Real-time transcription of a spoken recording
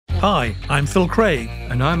Hi, I'm Phil Craig.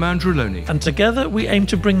 And I'm Andrew Loney. And together we aim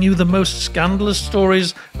to bring you the most scandalous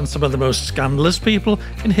stories and some of the most scandalous people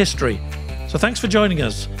in history. So thanks for joining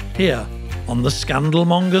us here on the Scandal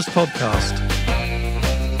Mongers Podcast.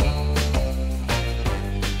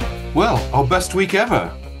 Well, our best week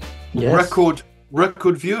ever. Yes.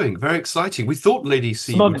 Record viewing. Very exciting. We thought Lady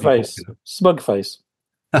C Smug would face. be popular. Smug face.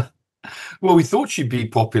 Well, we thought she'd be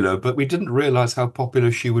popular, but we didn't realise how popular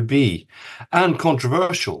she would be. And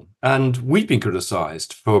controversial. And we've been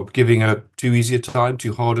criticised for giving her too easy a time,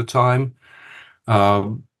 too hard a time,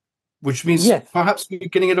 which means perhaps we're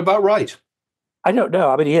getting it about right. I don't know.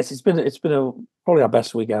 I mean, yes, it's been probably our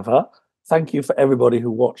best week ever. Thank you for everybody who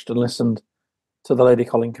watched and listened to the Lady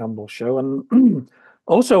Colin Campbell show. And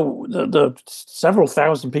also the several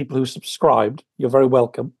thousand people who subscribed. You're very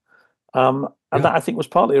welcome. And that, I think, was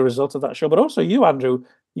partly a result of that show. But also you, Andrew,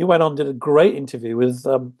 you went on, did a great interview with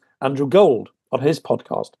Andrew Gold on his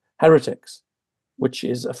podcast, Heretics, which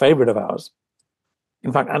is a favourite of ours.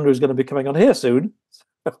 In fact, Andrew's going to be coming on here soon.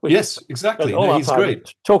 Yes, exactly. No, he's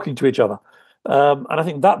great. Talking to each other. And I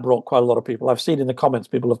think that brought quite a lot of people. I've seen in the comments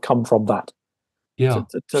people have come from that. Yeah,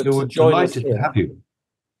 so we're delighted to have you.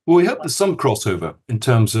 Well, we hope there's some crossover in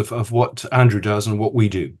terms of what Andrew does and what we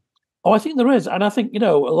do. Oh, I think there is. And I think,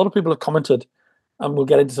 a lot of people have commented, and we'll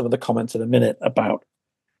get into some of the comments in a minute about,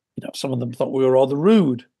 some of them thought we were rather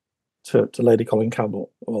rude to Lady Colin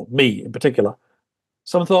Campbell, well, me in particular.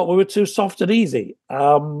 Some thought we were too soft and easy.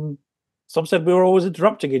 Some said we were always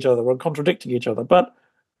interrupting each other or contradicting each other. But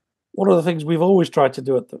one of the things we've always tried to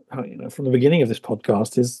do from the beginning of this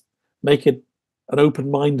podcast is make it an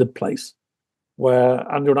open-minded place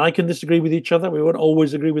where Andrew and I can disagree with each other. We won't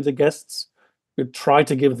always agree with the guests. We try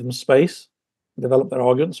to give them space to develop their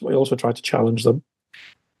arguments. We also try to challenge them.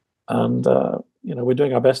 And, we're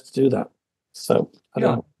doing our best to do that. So, I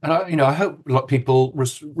don't know. And I hope a lot of people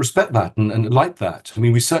respect that and like that. I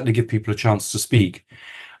mean, we certainly give people a chance to speak.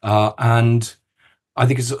 And I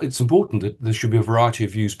think it's important that there should be a variety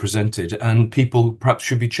of views presented, and people perhaps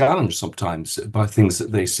should be challenged sometimes by things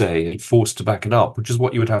that they say and forced to back it up, which is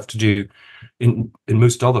what you would have to do in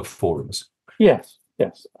most other forums. Yes.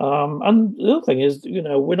 And the other thing is,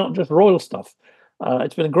 we're not just royal stuff.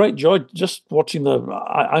 It's been a great joy just watching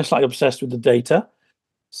I'm slightly obsessed with the data.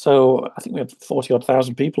 So I think we had 40-odd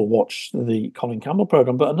thousand people watch the Colin Campbell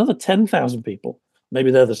program, but another 10,000 people, maybe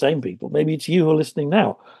they're the same people, maybe it's you who are listening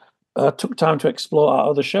now, took time to explore our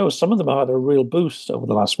other shows. Some of them have had a real boost over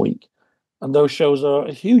the last week. And those shows are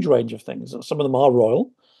a huge range of things. Some of them are royal,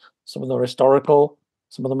 some of them are historical,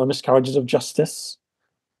 some of them are miscarriages of justice.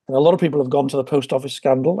 And a lot of people have gone to the post office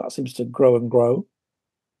scandal. That seems to grow and grow.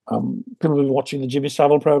 People have been watching the Jimmy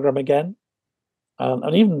Savile program again.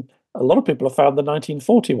 And even a lot of people have found the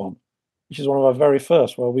 1941, which is one of our very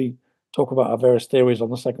first, where we talk about our various theories on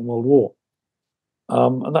the Second World War.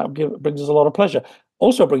 And that brings us a lot of pleasure.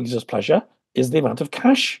 Also brings us pleasure is the amount of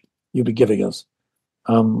cash you'll be giving us.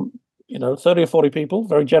 30 or 40 people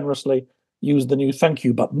very generously used the new thank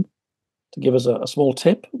you button to give us a small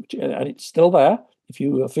tip, and it's still there if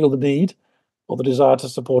you feel the need or the desire to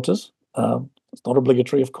support us. It's not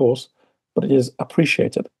obligatory, of course, but it is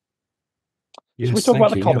appreciated. Yes, so we talk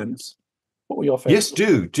about the comments. What were your favorites?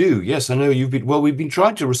 Yes, do. Yes, I know we've been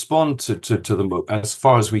trying to respond to them as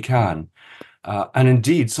far as we can. And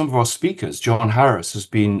indeed, some of our speakers, John Harris, has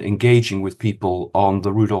been engaging with people on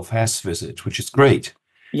the Rudolf Hess visit, which is great.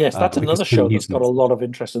 Yes, that's another show that's got a lot of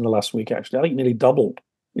interest in the last week, actually. I think nearly doubled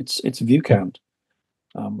its view count.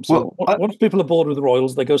 Once people are bored with the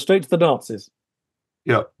royals, they go straight to the Nazis.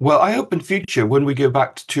 Yeah, well, I hope in future, when we go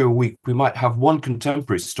back to 2 a week, we might have one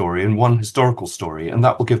contemporary story and one historical story, and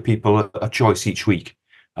that will give people a choice each week.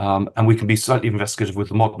 And we can be slightly investigative with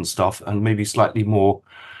the modern stuff and maybe slightly more,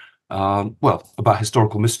 about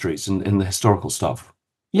historical mysteries in the historical stuff.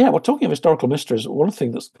 Yeah, well, talking of historical mysteries, one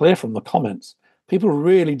thing that's clear from the comments, people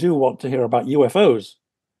really do want to hear about UFOs.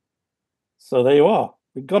 So there you are.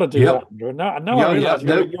 We've got to do that, Andrew. And now I realise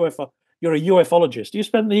you're a UFologist. You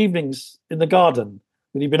spend the evenings in the garden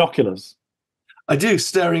with your binoculars. I do,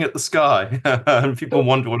 staring at the sky, and people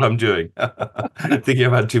wonder what I'm doing, thinking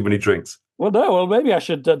I've had too many drinks. Well, maybe I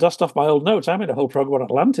should dust off my old notes. I made a whole program on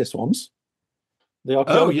Atlantis once. The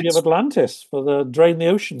archaeology of Atlantis for the Drain the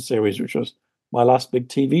Ocean series, which was my last big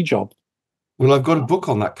TV job. Well, I've got a book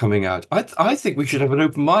on that coming out. I think we should have an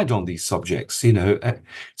open mind on these subjects.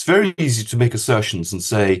 It's very easy to make assertions and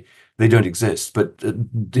say they don't exist, but,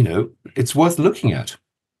 it's worth looking at.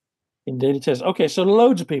 Indeed it is. Okay, so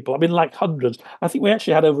loads of people, like hundreds. I think we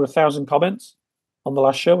actually had over 1,000 comments on the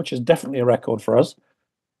last show, which is definitely a record for us.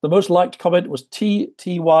 The most liked comment was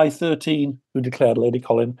TTY13, who declared Lady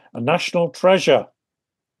Colin a national treasure.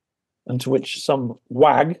 and to which some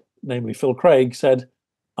wag, namely Phil Craig, said,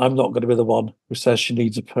 "I'm not going to be the one who says she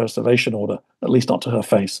needs a preservation order, at least not to her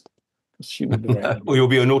face." She would be very angry. Or you'll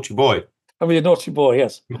be a naughty boy. I mean, a naughty boy,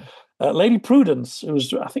 yes. Lady Prudence,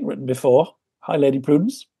 who's, I think, written before. Hi, Lady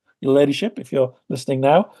Prudence, your ladyship, if you're listening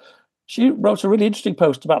now. She wrote a really interesting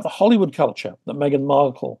post about the Hollywood culture that Meghan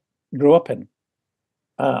Markle grew up in,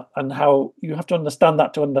 and how you have to understand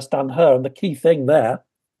that to understand her. And the key thing there,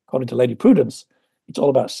 according to Lady Prudence, it's all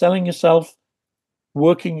about selling yourself,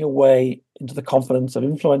 working your way into the confidence of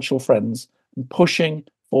influential friends, and pushing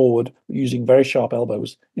forward using very sharp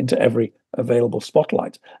elbows into every available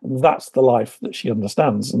spotlight. And that's the life that she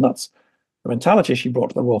understands. And that's the mentality she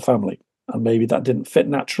brought to the royal family. And maybe that didn't fit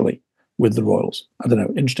naturally with the royals. I don't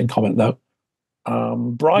know. Interesting comment, though.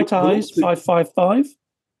 Bright Eyes 555.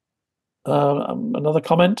 Another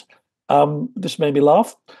comment. This made me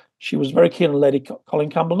laugh. She was very keen on Lady Colin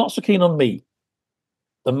Campbell, not so keen on me.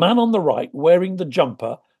 The man on the right wearing the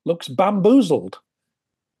jumper looks bamboozled.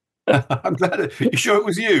 I'm glad. You sure it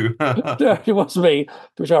was you? Yeah, it was me,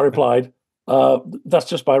 to which I replied, that's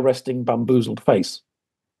just my resting bamboozled face.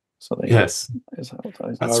 So yes. Is how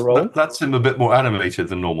I roll. That's him a bit more animated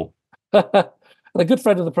than normal. And a good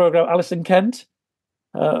friend of the programme, Alison Kent,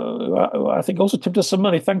 I think also tipped us some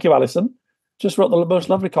money. Thank you, Alison. Just wrote the most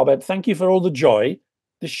lovely comment. Thank you for all the joy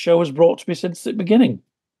this show has brought to me since the beginning.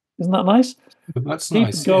 Isn't that nice? That's Keep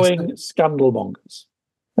nice. going, yes. Scandal Mongers.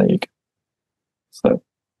 There you go. So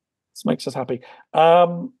this makes us happy.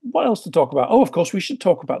 What else to talk about? Oh, of course, we should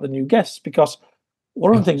talk about the new guests, because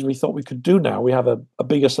one of the things we thought we could do now, we have a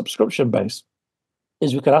bigger subscription base,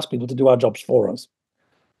 is we could ask people to do our jobs for us.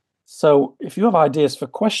 So if you have ideas for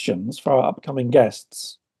questions for our upcoming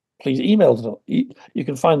guests, please email them. You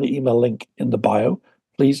can find the email link in the bio.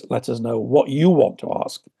 Please let us know what you want to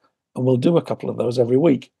ask, and we'll do a couple of those every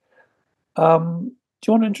week. Do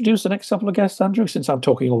you want to introduce the next couple of guests, Andrew, since I'm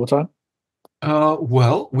talking all the time?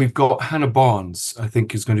 Well, we've got Hannah Barnes, I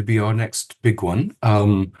think, is going to be our next big one.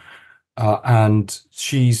 And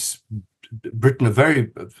she's written a very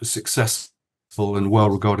successful and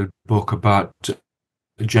well-regarded book about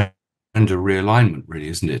gender realignment, really,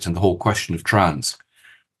 isn't it? And the whole question of trans,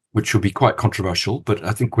 which will be quite controversial, but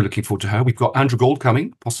I think we're looking forward to her. We've got Andrew Gold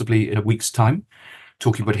coming, possibly in a week's time,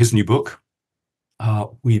 talking about his new book.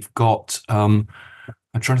 We've got, I'm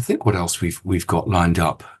trying to think what else we've got lined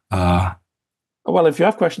up. Well, if you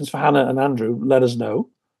have questions for Hannah and Andrew, let us know.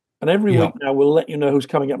 And every week now, we'll let you know who's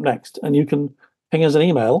coming up next. And you can ping us an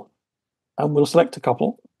email, and we'll select a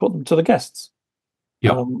couple, put them to the guests.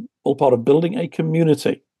 Yeah. All part of building a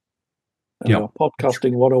community.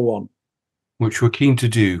 Podcasting 101. Which we're keen to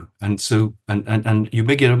do. And so, and you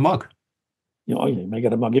may get a mug. You may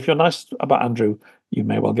get a mug. If you're nice about Andrew, you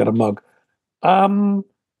may well get a mug.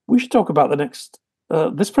 We should talk about the next,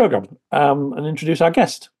 this program, and introduce our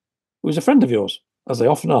guest, who's a friend of yours, as they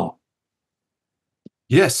often are.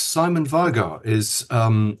 Yes, Simon Vigar is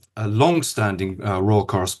a long-standing Royal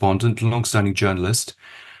Correspondent, long-standing journalist,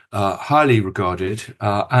 highly regarded,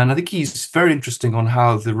 and I think he's very interesting on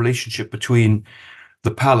how the relationship between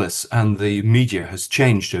the palace and the media has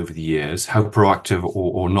changed over the years, how proactive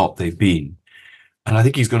or not they've been. And I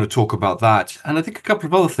think he's going to talk about that. And I think a couple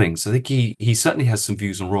of other things. I think he certainly has some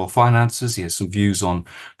views on royal finances. He has some views on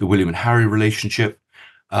the William and Harry relationship.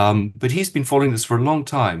 But he's been following this for a long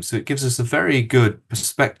time, so it gives us a very good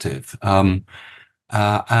perspective. And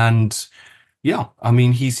yeah, I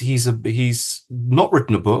mean, he's not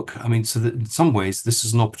written a book. I mean, so that in some ways, this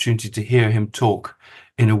is an opportunity to hear him talk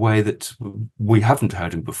in a way that we haven't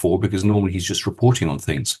heard him before, because normally he's just reporting on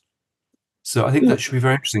things. So I think that should be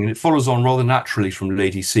very interesting, and it follows on rather naturally from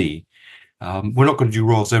Lady C. We're not going to do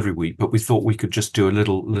royals every week, but we thought we could just do a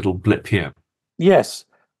little blip here. Yes.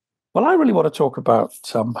 Well, I really want to talk about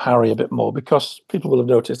Harry a bit more, because people will have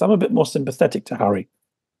noticed I'm a bit more sympathetic to Harry,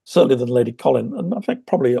 certainly than Lady Colin, and I think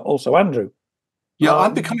probably also Andrew. Yeah,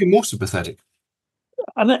 I'm becoming more sympathetic.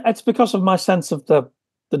 And it's because of my sense of the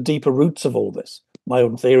deeper roots of all this, my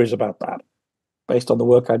own theories about that, based on the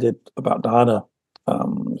work I did about Diana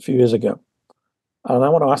a few years ago. And I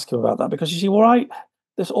want to ask him about that, because you see,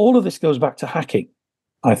 all of this goes back to hacking,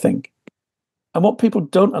 I think. And what people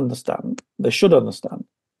don't understand, they should understand,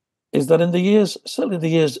 is that in the years, certainly the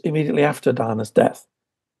years immediately after Diana's death,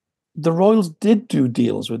 the royals did do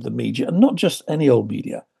deals with the media, and not just any old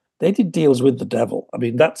media. They did deals with the devil. I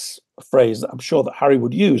mean, that's a phrase that I'm sure that Harry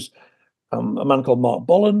would use. A man called Mark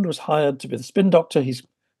Bolland was hired to be the spin doctor. He's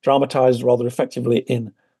dramatized rather effectively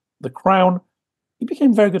in The Crown. He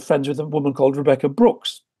became very good friends with a woman called Rebecca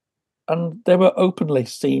Brooks, and they were openly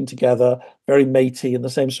seen together, very matey in the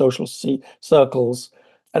same social circles.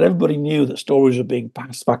 And everybody knew that stories were being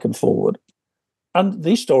passed back and forward. And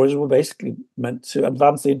these stories were basically meant to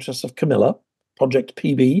advance the interests of Camilla, Project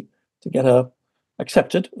PB, to get her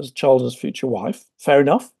accepted as Charles's future wife. Fair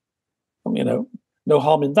enough. No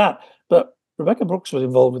harm in that. But Rebecca Brooks was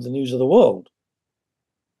involved with the News of the World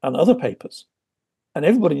and other papers. And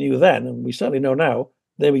everybody knew then, and we certainly know now,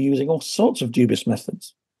 they were using all sorts of dubious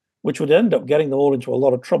methods, which would end up getting them all into a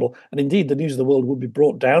lot of trouble. And indeed, the News of the World would be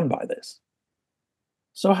brought down by this.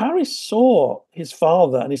 So Harry saw his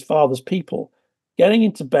father and his father's people getting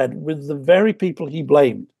into bed with the very people he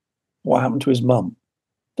blamed for what happened to his mum.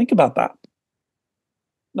 Think about that.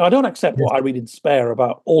 Now, I don't accept what I read in Spare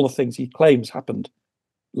about all the things he claims happened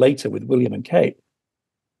later with William and Kate,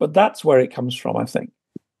 but that's where it comes from, I think.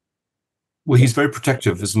 Well, he's very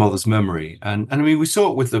protective of his mother's memory, and I mean, we saw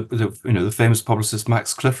it with the famous publicist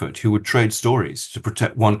Max Clifford, who would trade stories to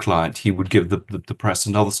protect one client. He would give the press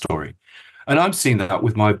another story, and I'm seeing that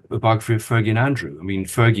with my biography of Fergie and Andrew. I mean,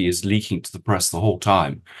 Fergie is leaking to the press the whole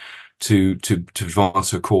time to advance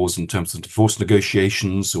her cause in terms of divorce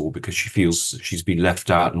negotiations, or because she feels she's been left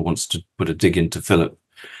out and wants to put a dig into Philip,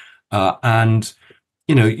 and.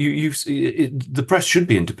 The press should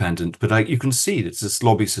be independent, but you can see it's this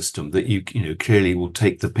lobby system that you clearly will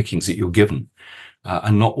take the pickings that you're given,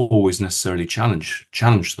 and not always necessarily challenge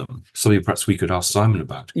them. Something perhaps we could ask Simon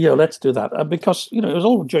about. Yeah, let's do that, because it was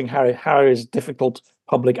all during Harry's difficult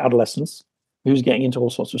public adolescence. He was getting into all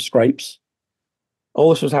sorts of scrapes. All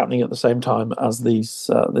this was happening at the same time as this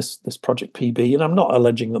Project PB, and I'm not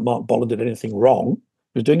alleging that Mark Bolland did anything wrong.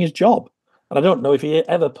 He was doing his job, and I don't know if he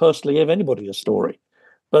ever personally gave anybody a story.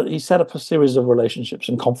 But he set up a series of relationships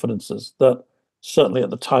and confidences that certainly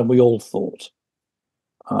at the time we all thought,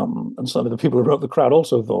 and certainly the people who wrote The Crown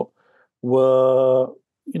also thought, were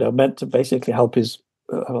meant to basically help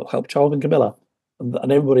Charles and Camilla, and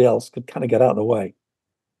everybody else could kind of get out of the way.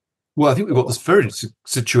 Well, I think we've got this very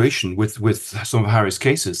situation with some of Harry's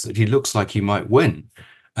cases that he looks like he might win.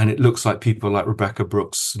 And it looks like people like Rebecca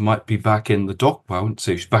Brooks might be back in the dock. Well, I wouldn't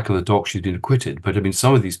say she's back in the dock, she's been acquitted. But I mean,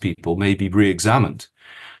 some of these people may be re-examined,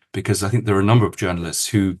 because I think there are a number of journalists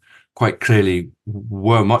who quite clearly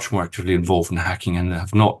were much more actively involved in hacking and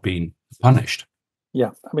have not been punished.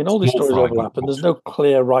 Yeah, I mean, all these stories overlap, and there's no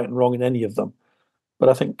clear right and wrong in any of them. But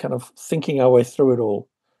I think kind of thinking our way through it all,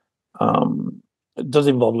 it does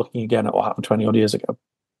involve looking again at what happened 20-odd years ago.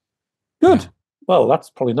 Good. Yeah. Well, that's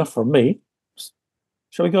probably enough from me.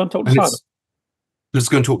 Shall we go and talk to Simon? Let's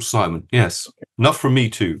go and talk to Simon, yes. Okay. Enough from me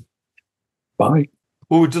too. Bye.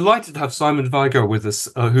 Well, we're delighted to have Simon Vigar with us,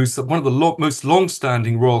 who's one of the most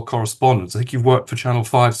long-standing royal correspondents. I think you've worked for Channel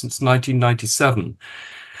 5 since 1997.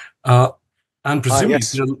 And presumably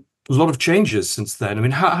yes. a lot of changes since then. I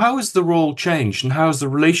mean, how has the role changed, and how has the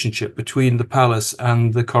relationship between the palace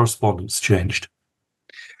and the correspondents changed?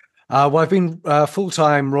 Well, I've been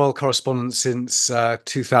full-time royal correspondent since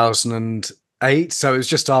 2008. So it was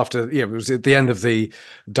just after, it was at the end of the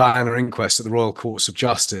Diana inquest at the Royal Courts of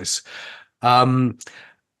Justice.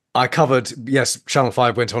 I covered, Channel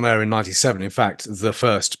 5 went on air in 97. In fact, the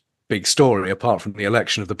first big story, apart from the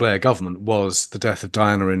election of the Blair government, was the death of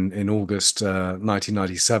Diana in August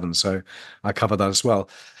 1997. So I covered that as well.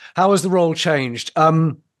 How has the role changed?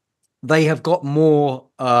 They have got more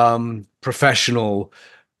professional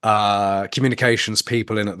communications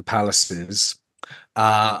people in at the palaces.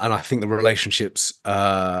 And I think the relationships,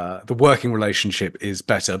 the working relationship is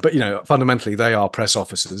better. But, fundamentally, they are press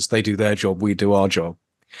officers. They do their job. We do our job.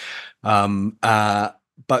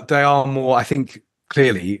 But they are more, I think,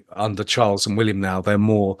 clearly under Charles and William now, they're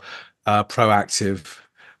more proactive,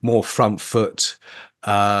 more front foot.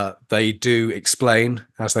 They do explain,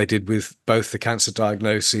 as they did with both the cancer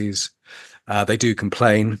diagnoses. They do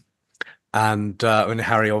complain. And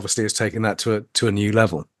Harry obviously has taken that to a new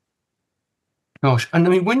level. Gosh, and I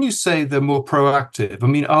mean, when you say they're more proactive, I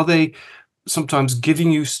mean, are they sometimes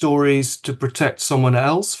giving you stories to protect someone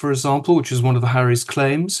else, for example, which is one of Harry's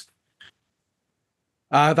claims?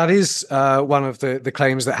 That is one of the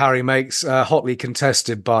claims that Harry makes, hotly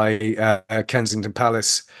contested by Kensington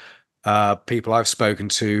Palace people I've spoken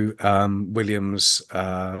to, William's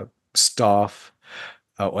staff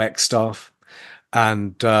or ex-staff,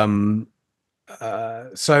 and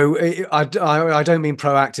so I don't mean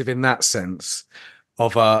proactive in that sense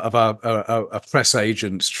of a press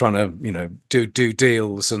agent trying to do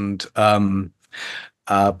deals and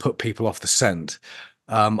put people off the scent.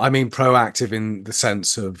 I mean proactive in the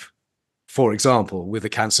sense of, for example, with the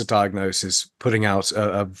cancer diagnosis, putting out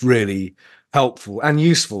a really helpful and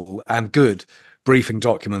useful and good briefing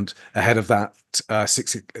document ahead of that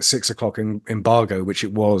 6 o'clock embargo, which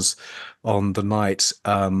it was on the night,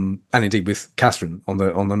 and indeed with Catherine on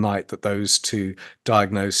the night that those two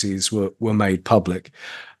diagnoses were made public.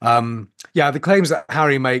 The claims that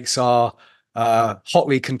Harry makes are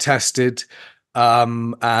hotly contested.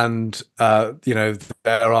 And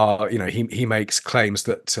there are, he makes claims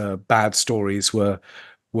that bad stories were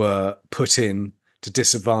put in to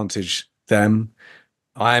disadvantage them.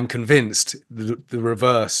 I am convinced the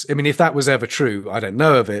reverse. I mean, if that was ever true, I don't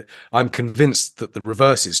know of it. I'm convinced that the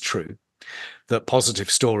reverse is true, that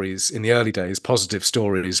positive stories in the early days, positive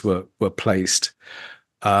stories were placed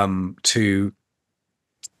to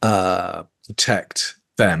protect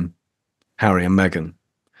them, Harry and Meghan.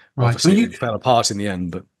 Right. Obviously, it fell apart in the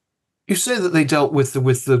end, but you say that they dealt with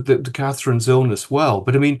the Catherine's illness well,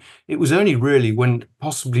 but I mean, it was only really when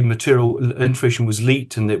possibly material information was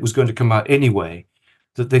leaked and it was going to come out anyway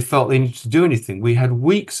that they felt they needed to do anything. We had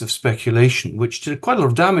weeks of speculation, which did quite a lot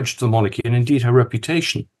of damage to the monarchy and indeed her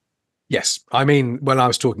reputation. Yes, I mean, when I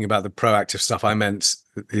was talking about the proactive stuff, I meant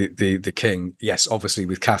the king. Yes, obviously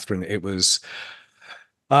with Catherine, it was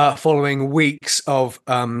following weeks of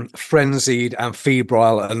frenzied and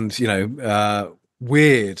febrile and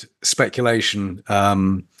weird speculation.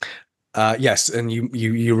 Yes, and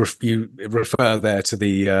you refer there to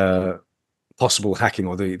the possible hacking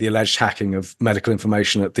or the alleged hacking of medical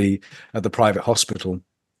information at the private hospital.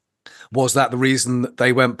 Was that the reason that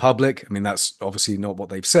they went public? I mean, that's obviously not what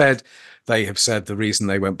they've said. They have said the reason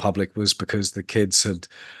they went public was because the kids had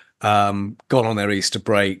gone on their Easter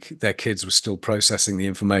break. Their kids were still processing the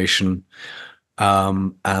information,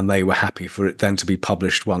 and they were happy for it then to be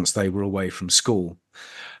published once they were away from school.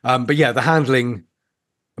 But yeah, the handling.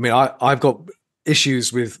 I mean, I've got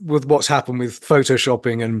issues with what's happened with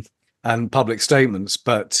photoshopping and public statements,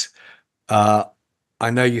 but I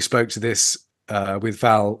know you spoke to this with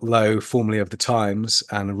Val Lowe, formerly of the Times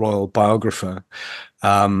and a royal biographer,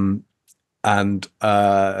 I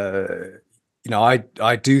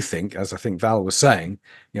do think, as I think Val was saying,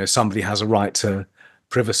 somebody has a right to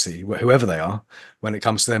privacy, whoever they are, when it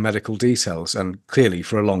comes to their medical details. And clearly,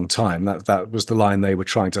 for a long time, that was the line they were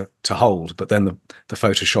trying to hold. But then the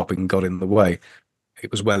photoshopping got in the way. It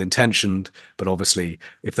was well intentioned, but obviously,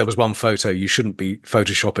 if there was one photo you shouldn't be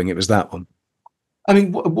photoshopping, it was that one. I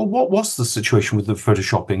mean, what was the situation with the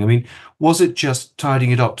photoshopping? I mean, was it just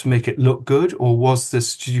tidying it up to make it look good, or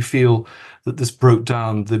did you feel that this broke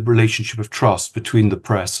down the relationship of trust between the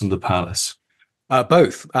press and the palace?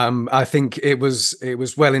 Both. I think it was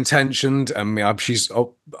well intentioned. I mean,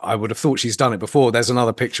 I would have thought she's done it before. There's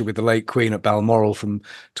another picture with the late Queen at Balmoral from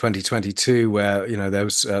 2022 where there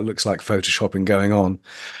was looks like photoshopping going on.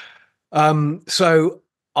 So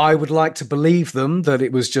I would like to believe them that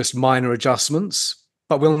it was just minor adjustments,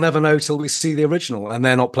 but we'll never know till we see the original. And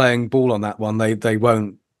they're not playing ball on that one. They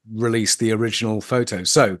won't release the original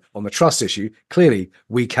photos. So on the trust issue, clearly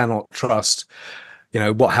we cannot trust.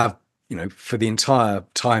 What have. For the entire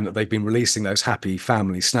time that they've been releasing those happy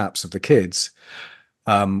family snaps of the kids,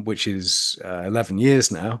 which is 11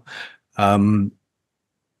 years now,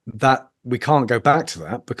 that we can't go back to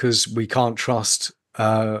that because we can't trust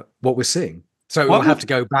what we're seeing. So we'll have to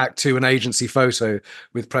go back to an agency photo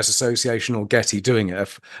with Press Association or Getty doing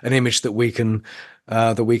it, an image that we can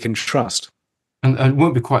trust. And it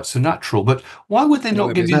won't be quite so natural. But why would they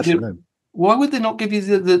not give you Why would they not give you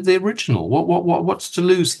the original? What's to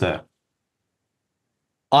lose there?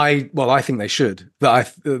 I think they should.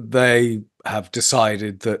 They have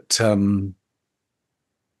decided that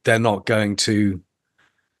they're not going to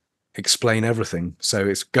explain everything. So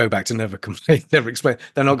it's go back to never complain, never explain.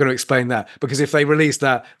 They're not going to explain that because if they release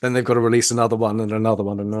that, then they've got to release another one and another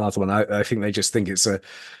one and another one. I think they just think it's a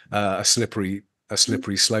slippery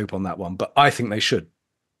slope on that one. But I think they should.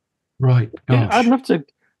 Right. Yeah, I'd love to.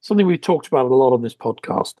 Something we've talked about a lot on this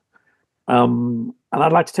podcast, and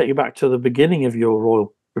I'd like to take you back to the beginning of your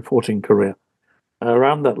royal reporting career,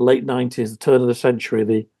 around that late 90s, the turn of the century,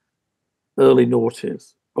 the early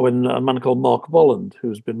noughties, when a man called Mark Bolland,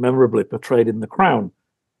 who's been memorably portrayed in The Crown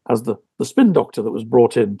as the spin doctor that was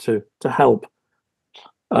brought in to help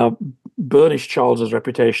burnish Charles's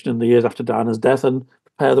reputation in the years after Diana's death and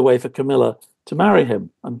prepare the way for Camilla to marry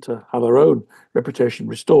him and to have her own reputation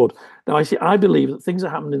restored. Now, I believe that things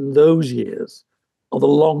that happened in those years are the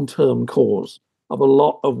long-term cause of a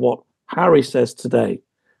lot of what Harry says today.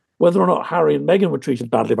 Whether or not Harry and Meghan were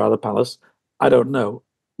treated badly by the palace, I don't know.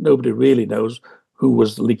 Nobody really knows who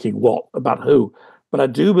was leaking what about who. But I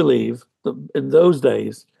do believe that in those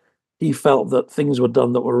days, he felt that things were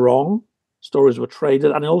done that were wrong, stories were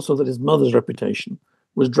traded, and also that his mother's reputation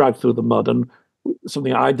was dragged through the mud. And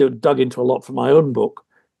something I dug into a lot for my own book,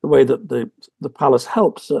 the way that the palace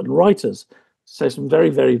helped certain writers say some very,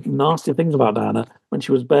 very nasty things about Diana when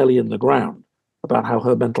she was barely in the ground, about how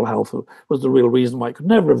her mental health was the real reason why it could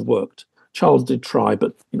never have worked. Charles did try,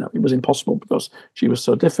 but it was impossible because she was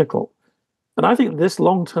so difficult. And I think this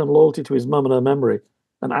long-term loyalty to his mum and her memory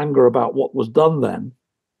and anger about what was done then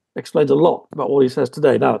explains a lot about what he says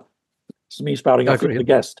today. Now, it's me spouting off the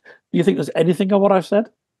guest. Do you think there's anything of what I've said?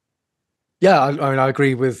 Yeah, I mean, I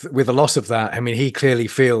agree with a lot of that. I mean, he clearly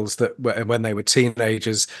feels that when they were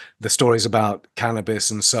teenagers, the stories about cannabis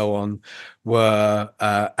and so on were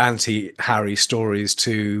anti-Harry stories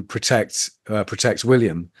to protect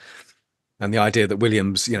William, and the idea that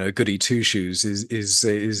William's goody two shoes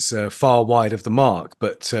is far wide of the mark.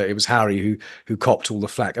 But it was Harry who copped all the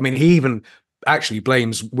flack. I mean, he even actually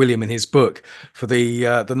blames William in his book for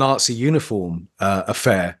the Nazi uniform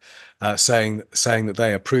affair. Saying that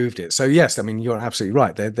they approved it. So yes, I mean, you're absolutely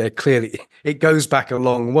right. They're clearly, it goes back a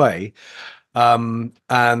long way, and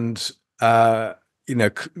from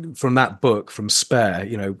that book, from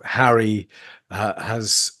Spare, Harry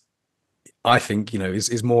has, I think,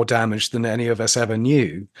 is more damaged than any of us ever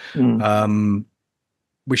knew.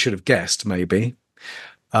 We should have guessed, maybe,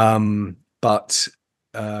 but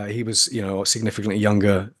he was, significantly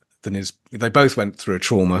younger than his. They both went through a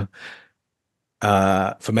trauma.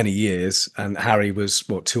 For many years, and Harry was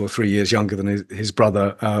 2 or 3 years younger than his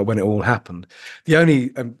brother when it all happened. The only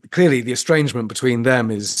clearly the estrangement between them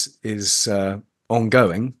is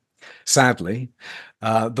ongoing. Sadly,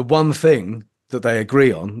 the one thing that they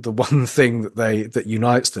agree on, the one thing that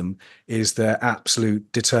unites them, is their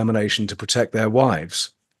absolute determination to protect their wives,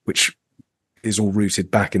 which is all rooted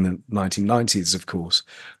back in the 1990s, of course,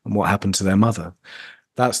 and what happened to their mother.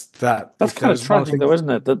 That's kind of tragic, though, isn't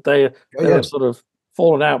it? That they have sort of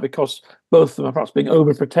fallen out because both of them are perhaps being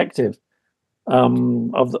overprotective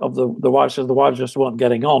of the wives. So the wives just weren't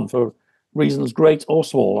getting on for reasons great or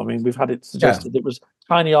small. I mean, we've had it suggested it was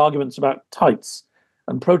tiny arguments about tights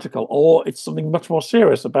and protocol, or it's something much more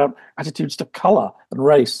serious about attitudes to colour and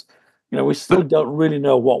race. We still don't really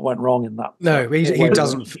know what went wrong in that. No, he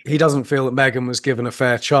doesn't. He doesn't feel that Meghan was given a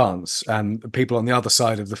fair chance, and people on the other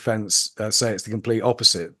side of the fence say it's the complete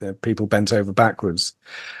opposite. They're people bent over backwards.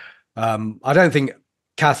 I don't think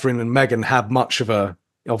Catherine and Meghan had much of a.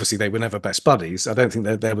 Obviously, they were never best buddies. I don't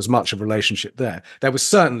think there was much of a relationship there. There was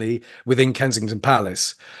certainly within Kensington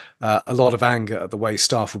Palace a lot of anger at the way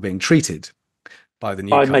staff were being treated by the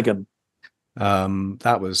new Meghan.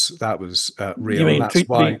 That was real. You mean that's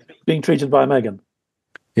why being treated by Meghan?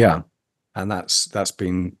 Yeah, and that's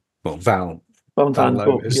been Valentine's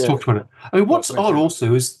book. Just talked about it. I mean, what's odd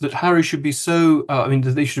also is that Harry should be so.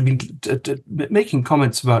 That they should have been making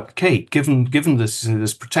comments about Kate, given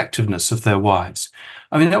this protectiveness of their wives.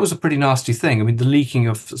 I mean, that was a pretty nasty thing. I mean, the leaking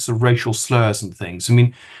of sort of racial slurs and things. I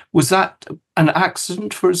mean, was that an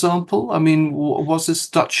accident, for example? I mean, was this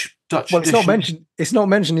Dutch? Well, it's not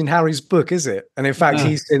mentioned in Harry's book, is it? And in fact,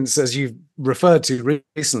 he's since, as you've referred to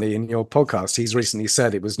recently in your podcast, he's recently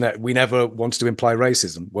said it was we never wanted to imply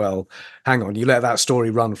racism. Well, hang on, you let that story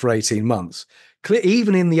run for 18 months.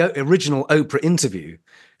 Even in the original Oprah interview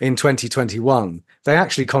in 2021, they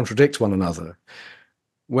actually contradict one another.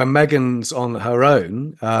 When Meghan's on her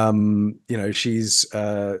own, she's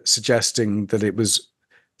suggesting that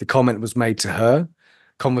the comment was made to her,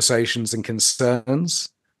 conversations and concerns.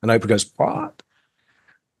 And Oprah goes, what?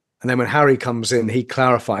 And then when Harry comes in, he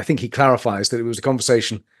clarifies that it was a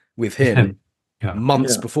conversation with him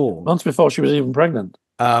months before. Months before she was even pregnant.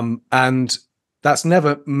 And that's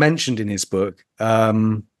never mentioned in his book.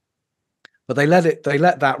 But they let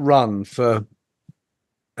that run for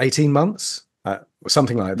 18 months,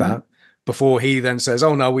 something like that, before he then says,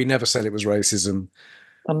 oh, no, we never said it was racism.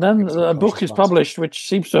 And then a book is published, which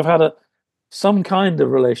seems to have had some kind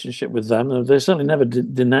of relationship with them. They certainly never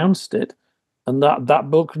denounced it. And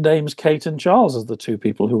that book names Kate and Charles as the two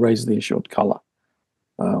people who raised the issue of colour,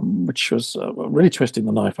 which was really twisting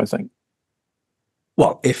the knife, I think.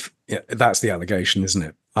 Well, that's the allegation, isn't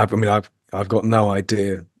it? I've got no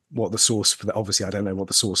idea what the source for that. Obviously, I don't know what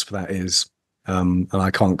the source for that is, and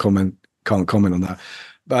I can't comment on that.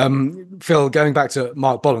 Phil, going back to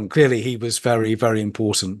Mark Bolan, clearly he was very, very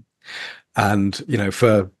important, and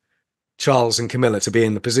for Charles and Camilla to be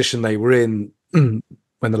in the position they were in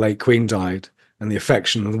when the late Queen died, and the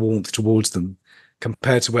affection and the warmth towards them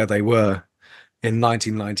compared to where they were in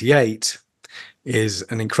 1998 is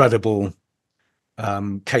an incredible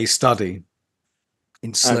case study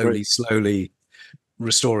in slowly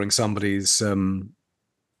restoring somebody's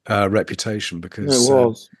reputation, It because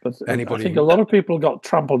was, but I anybody think a lot of people got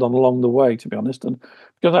trampled on along the way, to be honest. And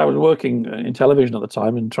because I was working in television at the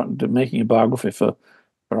time and making a biography for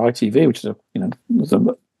ITV, which is was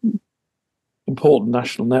a important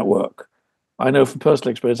national network. I know from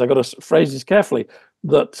personal experience, I got to phrase this carefully,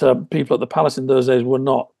 that people at the palace in those days were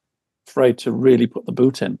not afraid to really put the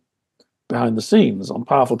boot in behind the scenes on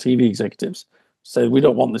powerful TV executives. Say, we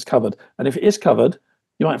don't want this covered. And if it is covered,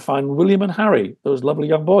 you might find William and Harry, those lovely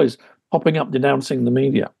young boys, popping up denouncing the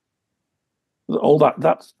media. All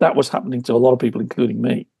that was happening to a lot of people, including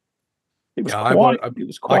me. It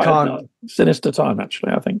was quite a sinister time,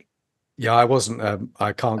 actually, I think. Yeah, I wasn't.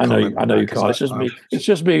 I can't. I know you can't. It's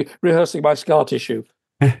just me rehearsing my scar tissue.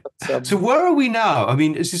 But, so where are we now? I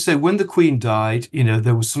mean, as you say, when the Queen died,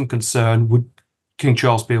 there was some concern: would King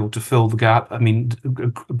Charles be able to fill the gap? I mean,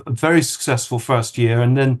 a very successful first year,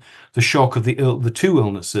 and then the shock of the two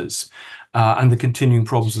illnesses, and the continuing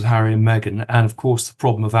problems with Harry and Meghan, and of course the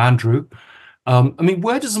problem of Andrew. I mean,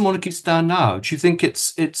 where does the monarchy stand now? Do you think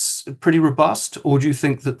it's pretty robust, or do you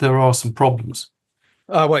think that there are some problems?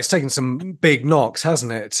 Well, it's taken some big knocks,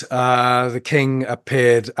 hasn't it? The King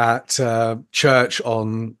appeared at church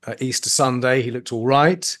on Easter Sunday. He looked all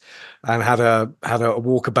right, and had a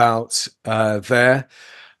walkabout there.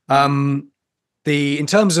 In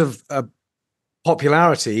terms of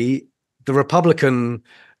popularity, the Republican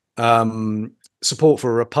support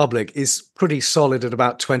for a republic is pretty solid at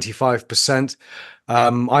about 25%.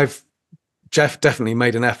 Jeff definitely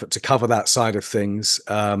made an effort to cover that side of things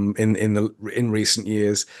in recent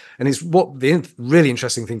years, and it's the really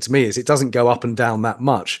interesting thing to me is it doesn't go up and down that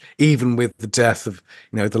much, even with the death of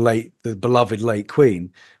the beloved late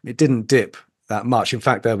Queen. It didn't dip that much. In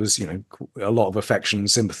fact, there was a lot of affection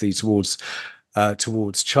and sympathy towards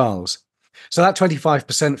Charles. So that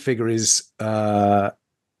 25% figure is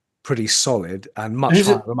pretty solid, and much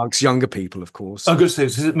higher amongst younger people, of course. I was going to say,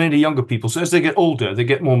 is it mainly younger people? So as they get older, they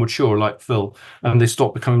get more mature, like Phil, and they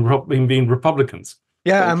stop being Republicans.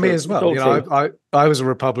 Yeah, and me as well. I was a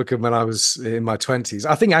Republican when I was in my 20s.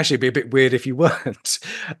 I think actually it'd be a bit weird if you weren't,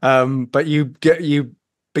 but you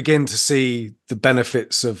begin to see the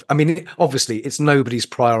benefits of. I mean, obviously, it's nobody's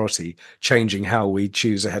priority changing how we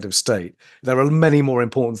choose a head of state. There are many more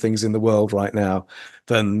important things in the world right now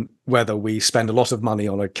than whether we spend a lot of money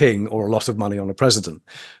on a king or a lot of money on a president.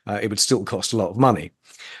 It would still cost a lot of money.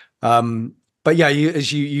 But yeah,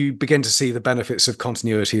 as you begin to see the benefits of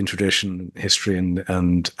continuity and tradition, history,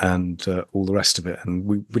 and all the rest of it, and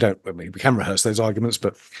we don't. I mean, we can rehearse those arguments,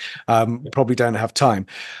 but probably don't have time.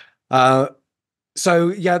 So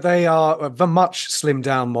yeah, they are a much slimmed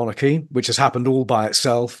down monarchy, which has happened all by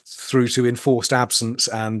itself through to enforced absence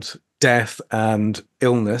and death and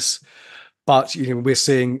illness. But we're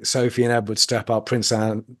seeing Sophie and Edward step up.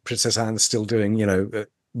 Princess Anne's still doing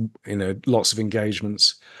lots of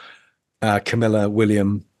engagements. Camilla,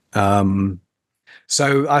 William.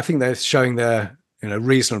 So I think they're showing they're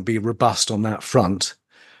reasonably robust on that front.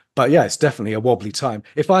 But yeah, it's definitely a wobbly time.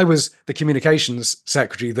 If I was the communications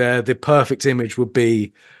secretary there, the perfect image would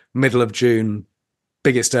be middle of June,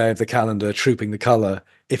 biggest day of the calendar, trooping the colour.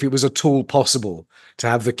 If it was at all possible to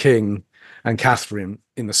have the King and Catherine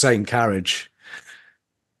in the same carriage,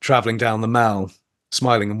 travelling down the Mall,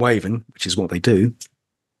 smiling and waving, which is what they do,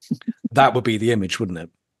 that would be the image, wouldn't it?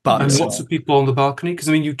 But and lots of people on the balcony, because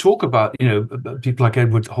I mean, you talk about people like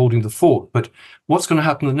Edward holding the fort, but what's going to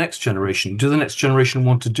happen to the next generation? Do the next generation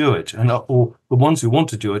want to do it, or the ones who want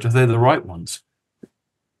to do it, are they the right ones?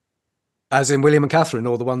 As in William and Catherine,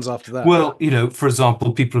 or the ones after that? Well, for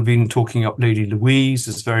example, people have been talking up Lady Louise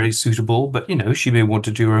as very suitable, but she may want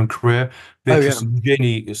to do her own career. Beatrice and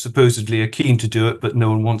Jenny supposedly are keen to do it, but no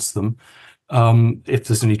one wants them. If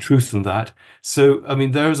there's any truth in that, so I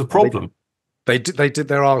mean, there is a problem. They did.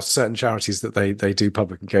 There are certain charities that they do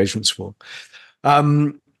public engagements for.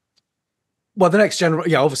 Well, the next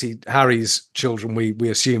generation, obviously Harry's children, we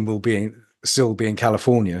assume will still be in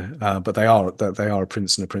California, but they are a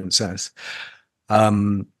prince and a princess,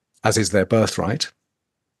 as is their birthright.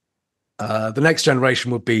 The next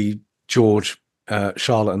generation would be George,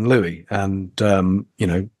 Charlotte, and Louis, and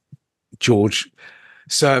George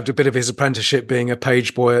served a bit of his apprenticeship being a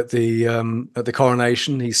page boy at the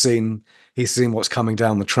coronation. He's seen what's coming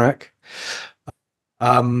down the track.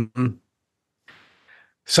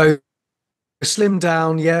 So slim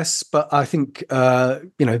down, yes, but I think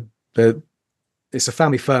it's a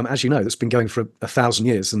family firm, as you know, that's been going for 1,000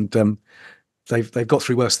 years, and they've got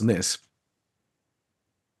through worse than this.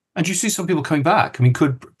 And you see some people coming back. I mean,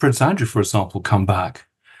 could Prince Andrew, for example, come back?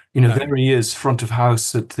 There he is, front of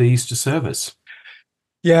house at the Easter service.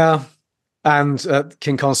 Yeah, And at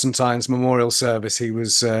King Constantine's memorial service, he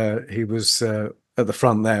was at the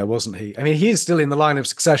front there, wasn't he? I mean, he is still in the line of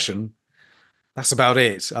succession. That's about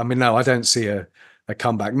it. I mean, no, I don't see a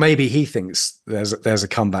comeback. Maybe he thinks there's a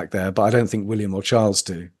comeback there, but I don't think William or Charles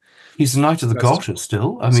do. He's the Knight of the Garter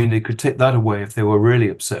still. I mean, they could take that away if they were really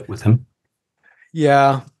upset with him.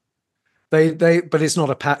 Yeah, but it's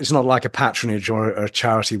not like a patronage or a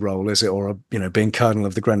charity role, is it? Or being Colonel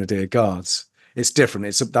of the Grenadier Guards. It's different.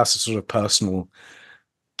 That's a sort of personal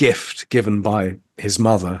gift given by his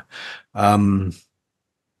mother. So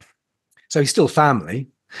he's still family,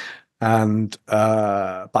 but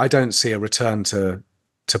I don't see a return to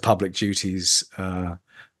public duties for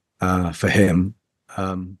him.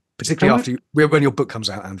 Particularly when your book comes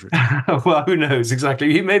out, Andrew. Well, who knows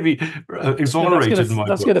exactly? He may be exonerated in my book.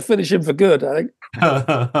 That's going to finish him for good, I think.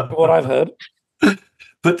 What I've heard.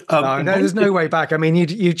 But no, there's no way back. I mean,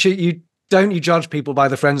 you judge people by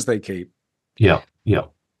the friends they keep. Yeah.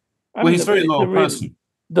 Well, he's a very loyal person.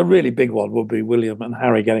 The really big one would be William and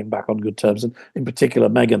Harry getting back on good terms, and in particular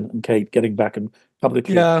Meghan and Kate getting back and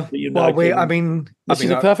publicly united. Well, this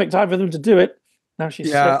is a perfect time for them to do it. Now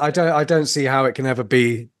she's I don't see how it can ever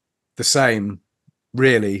be the same.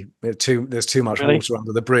 Really, there's too much water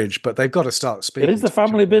under the bridge, but they've got to start speaking. It is the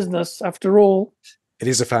family business, after all. It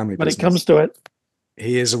is a family business. When it comes to it,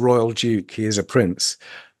 he is a royal duke. He is a prince,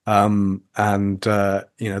 and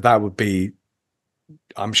that would be,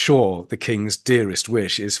 I'm sure, the king's dearest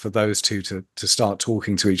wish is for those two to start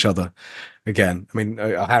talking to each other again. I mean,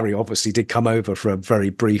 Harry obviously did come over for a very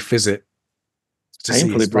brief visit to see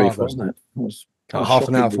his brief, father. wasn't it? It was half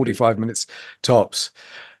an hour, 45 minutes tops.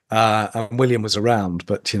 And William was around,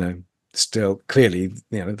 but still, clearly,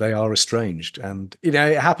 they are estranged, and it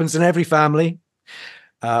happens in every family,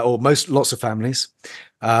 or lots of families,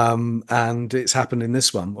 and it's happened in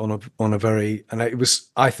this one on a very, and it was,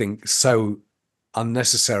 I think, so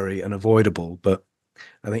unnecessary and avoidable, but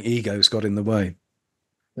I think egos got in the way.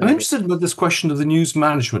 I'm interested with this question of the news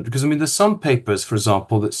management, because I mean, there's some papers, for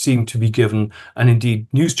example, that seem to be given, and indeed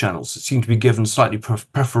news channels that seem to be given slightly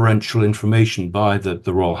preferential information by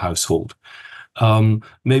the royal household.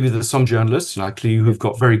 Maybe there's some journalists like you who've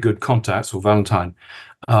got very good contacts, or Valentine,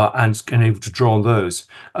 and able to draw on those.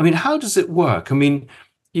 I mean, how does it work? I mean,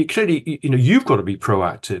 you've got to be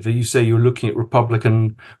proactive. You say you're looking at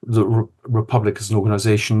the Republic as an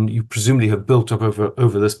organization. You presumably have built up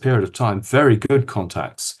over this period of time very good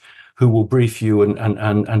contacts who will brief you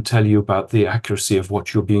and tell you about the accuracy of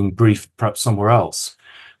what you're being briefed perhaps somewhere else.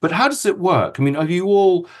 But how does it work? I mean, are you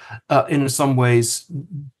all in some ways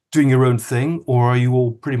doing your own thing, or are you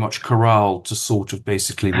all pretty much corralled to sort of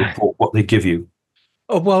basically report what they give you?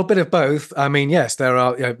 Oh, well, a bit of both. I mean, yes, there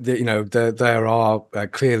are, there are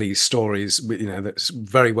clearly stories, that's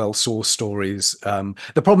very well sourced stories.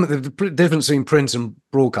 The difference between print and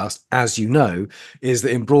broadcast, as you know, is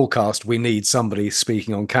that in broadcast we need somebody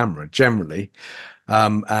speaking on camera generally,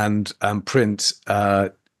 and print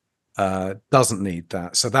doesn't need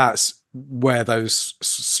that. So that's where those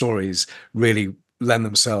stories really lend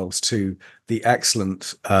themselves to the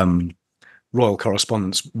excellent royal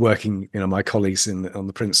correspondents working, my colleagues on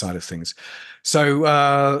the print side of things.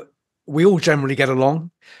 So we all generally get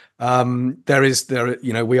along. We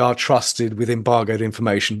are trusted with embargoed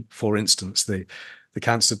information. For instance, the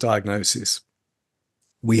cancer diagnosis.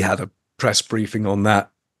 We had a press briefing on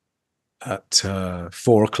that at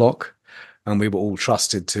 4:00, and we were all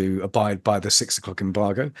trusted to abide by the 6:00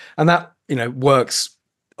 embargo. And that, works.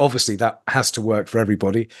 Obviously, that has to work for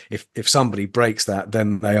everybody. If somebody breaks that,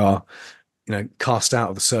 then they are cast out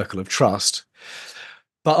of the circle of trust.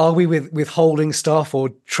 But are we withholding stuff or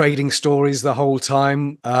trading stories the whole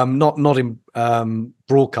time? Not in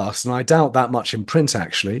broadcast, and I doubt that much in print,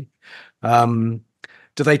 actually. Do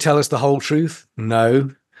they tell us the whole truth? No.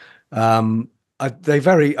 I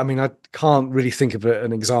can't really think of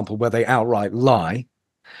an example where they outright lie.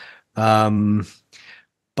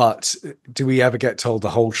 But do we ever get told the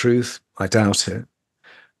whole truth? I doubt it.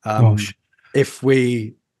 If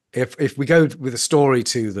we go with a story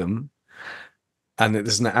to them and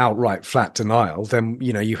there's an outright flat denial, then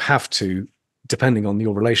you have to, depending on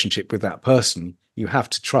your relationship with that person, you have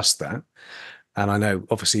to trust that. And I know,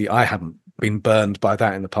 obviously, I haven't been burned by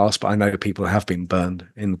that in the past, but I know people have been burned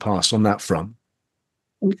in the past on that front.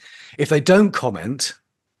 If they don't comment,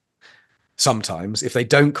 sometimes,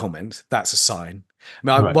 that's a sign.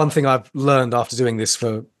 I mean, Right. One thing I've learned after doing this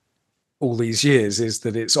for all these years is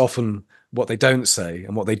that it's often what they don't say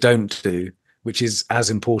and what they don't do, which is as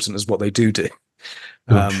important as what they do.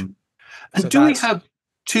 And do we have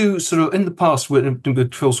two sort of, in the past, when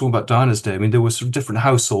Phil's talking about Diana's Day, I mean, there were sort of different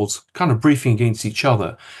households kind of briefing against each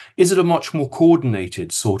other. Is it a much more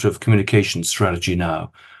coordinated sort of communication strategy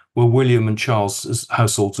now, where William and Charles'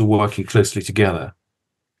 households are working closely together?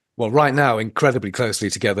 Well, right now, incredibly closely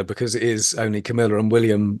together, because it is only Camilla and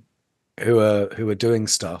William who are doing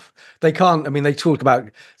stuff. They can't. I mean, they talk about,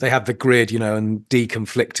 they have the grid, and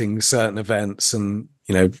deconflicting certain events, and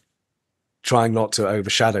trying not to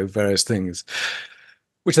overshadow various things,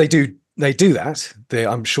 which they do. They do that.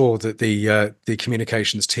 I'm sure that the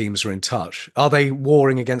communications teams are in touch. Are they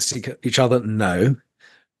warring against each other? No.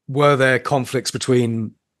 Were there conflicts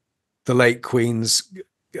between the late Queen's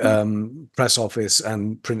press office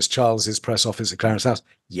and Prince Charles's press office at Clarence House?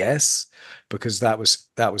 Yes, because that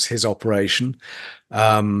was his operation,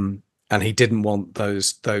 and he didn't want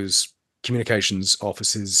those communications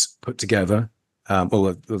offices put together.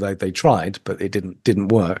 Although they tried, but it didn't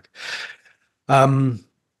work.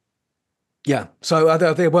 Yeah, so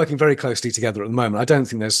they're working very closely together at the moment. I don't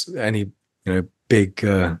think there's any big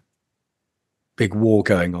war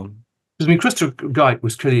going on. I mean, Christopher Geidt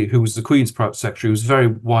was clearly, who was the Queen's private secretary, was very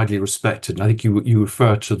widely respected. And I think you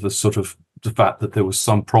refer to the sort of the fact that there was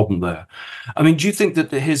some problem there. I mean, do you think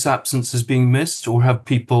that his absence is being missed, or have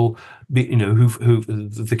people, who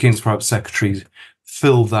the King's private secretary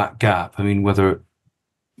fill that gap? I mean, whether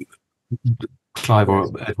Clive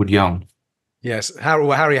or Edward Young. Yes,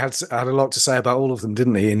 Harry had a lot to say about all of them,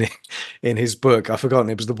 didn't he? In his book, I've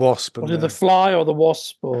forgotten, it was the Wasp. Was it the Fly or the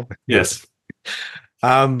Wasp? Or? Yes.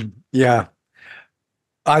 Yeah,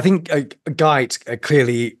 I think Geidt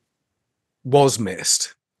clearly was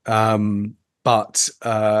missed, but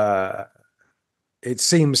it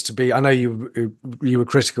seems to be. I know you were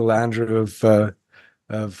critical, Andrew,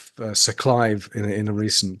 of Sir Clive in a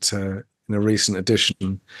recent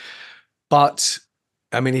edition, but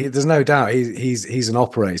I mean, there's no doubt he's an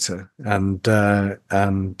operator, and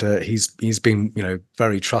he's been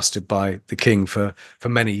very trusted by the King for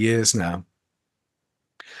many years now.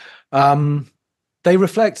 They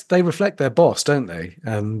reflect their boss, don't they?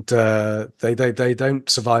 And they don't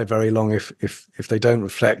survive very long if they don't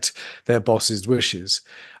reflect their boss's wishes.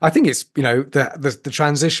 I think it's the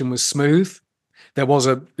transition was smooth. There was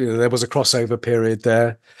a crossover period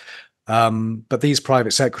there, but these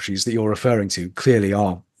private secretaries that you're referring to clearly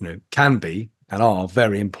are can be and are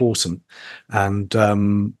very important. And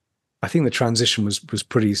I think the transition was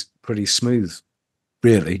pretty smooth,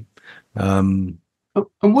 really.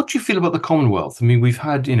 And what do you feel about the Commonwealth? I mean, we've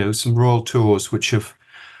had, some royal tours which have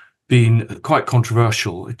been quite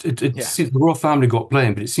controversial. It seems the royal family got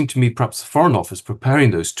blamed, but it seemed to me perhaps the Foreign Office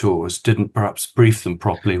preparing those tours didn't perhaps brief them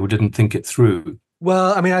properly or didn't think it through.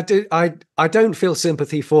 Well, I mean, I don't feel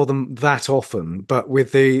sympathy for them that often, but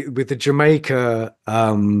with the Jamaica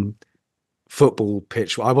football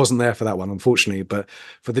pitch, I wasn't there for that one, unfortunately, but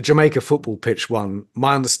for the Jamaica football pitch one,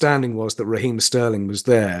 my understanding was that Raheem Sterling was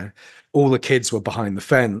there. All the kids were behind the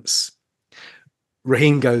fence.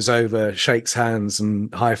 Raheem goes over, shakes hands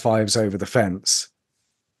and high fives over the fence.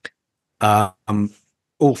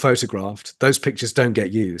 All photographed. Those pictures don't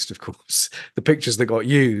get used, of course. The pictures that got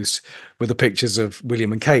used were the pictures of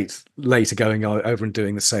William and Kate later going over and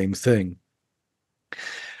doing the same thing.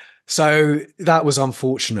 So that was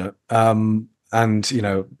unfortunate. And,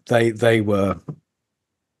 they were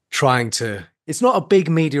trying to, it's not a big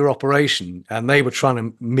media operation, and they were trying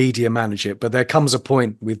to media manage it. But there comes a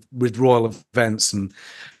point with royal events and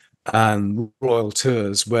royal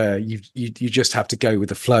tours where you just have to go with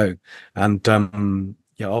the flow. And,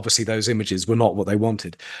 obviously those images were not what they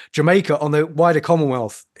wanted. Jamaica, on the wider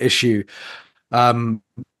Commonwealth issue,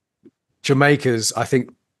 Jamaica's, I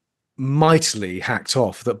think, mightily hacked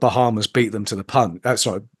off that Bahamas beat them to the punch.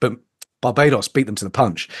 But Barbados beat them to the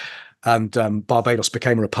punch, and Barbados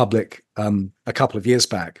became a republic a couple of years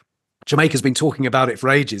back. Jamaica's been talking about it for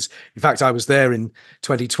ages. In fact, I was there in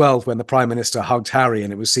 2012 when the Prime Minister hugged Harry,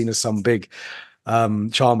 and it was seen as some big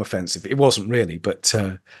charm offensive. It wasn't really, but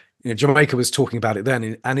Jamaica was talking about it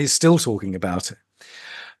then and is still talking about it.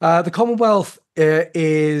 The Commonwealth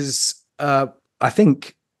is, I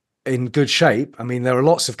think, in good shape. I mean, there are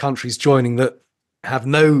lots of countries joining that have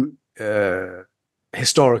no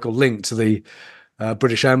historical link to the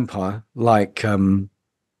British Empire, like Gabon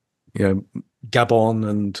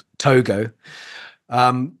and Togo.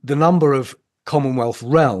 The number of Commonwealth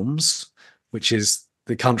realms, which is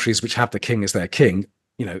the countries which have the king as their king,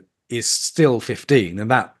 is still 15,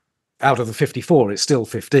 and that out of the 54, it's still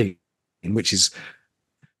 15, which is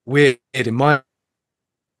weird in my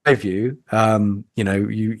view.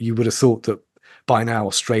 You would have thought that by now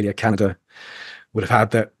Australia, Canada would have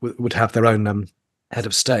their own head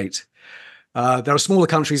of state. There are smaller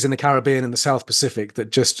countries in the Caribbean and the South Pacific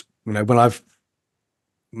that just, when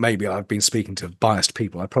maybe I've been speaking to biased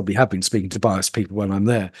people. I probably have been speaking to biased people when I'm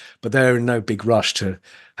there, but they're in no big rush to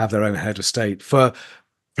have their own head of state for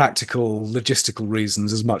practical, logistical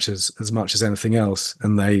reasons as much as anything else.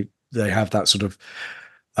 And they have that sort of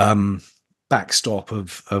backstop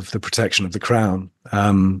of the protection of the crown.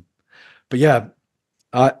 But yeah,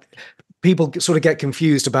 people sort of get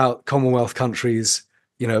confused about Commonwealth countries.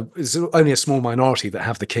 It's only a small minority that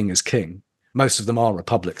have the king as king. Most of them are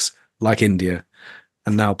republics, like India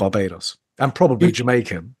and now Barbados, and probably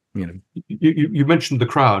Jamaica. You mentioned the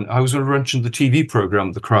Crown. I was going to mention the TV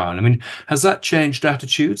program, The Crown. I mean, has that changed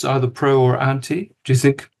attitudes, either pro or anti, do you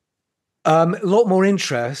think? A lot more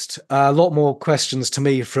interest, a lot more questions to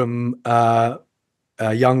me from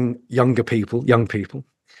young people,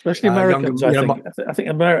 especially Americans. I think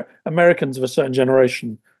Americans of a certain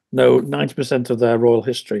generation know 90% of their royal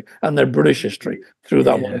history and their British history through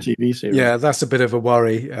that one TV series. Yeah, that's a bit of a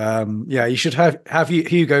worry. You should have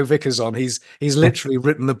Hugo Vickers on. He's literally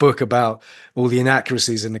written the book about all the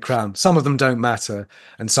inaccuracies in the crown. Some of them don't matter,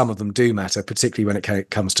 and some of them do matter, particularly when it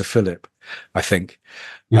comes to Philip, I think.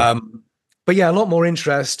 Yeah. But yeah, a lot more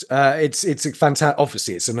interest. It's a fantastic.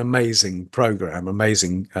 Obviously, it's an amazing program,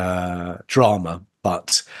 amazing drama,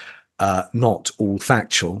 but not all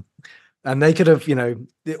factual. And they could have,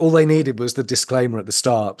 all they needed was the disclaimer at the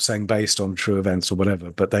start saying based on true events or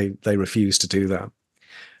whatever, but they refused to do that.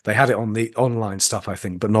 They had it on the online stuff, I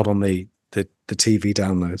think, but not on the TV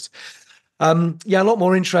downloads. A lot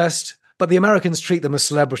more interest, but the Americans treat them as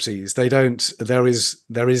celebrities. They don't, there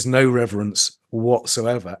is no reverence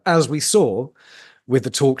whatsoever, as we saw with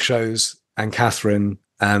the talk shows and Catherine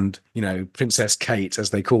and, Princess Kate,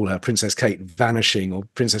 as they call her, Princess Kate vanishing or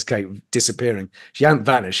Princess Kate disappearing. She hadn't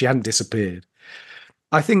vanished. She hadn't disappeared.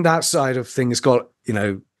 I think that side of things got,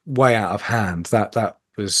 way out of hand. That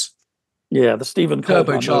was the Stephen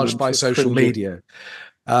turbocharged by social media.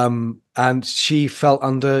 And she felt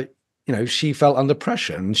under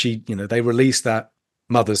pressure, and they released that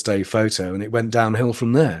Mother's Day photo and it went downhill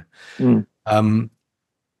from there.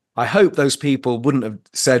 I hope those people wouldn't have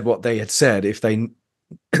said what they had said if they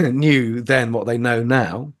knew then what they know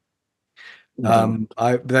now. There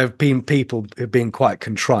have been people who've been quite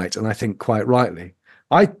contrite, and I think quite rightly.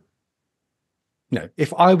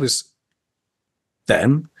 If I was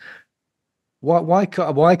them, why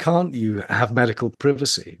can't you have medical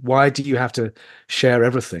privacy? Why do you have to share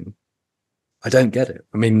everything? I don't get it.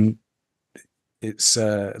 I mean, it's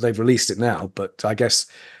they've released it now, but I guess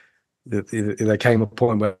there came a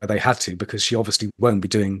point where they had to, because she obviously won't be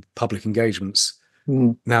doing public engagements.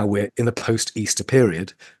 Now we're in the post-Easter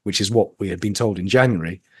period, which is what we had been told in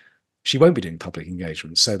January. She won't be doing public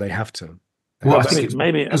engagements, so they have to. Well, I think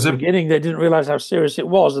maybe at the beginning they didn't realise how serious it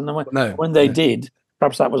was, and then when they did,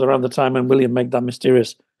 perhaps that was around the time when William made that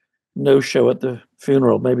mysterious no-show at the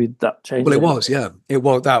funeral. Maybe that changed. Well, it was,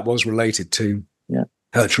 that was related to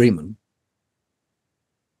her treatment.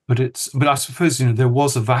 But I suppose there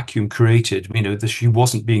was a vacuum created. That she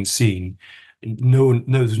wasn't being seen.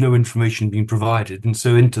 There's no information being provided, and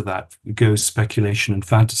so into that goes speculation and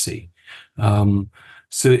fantasy.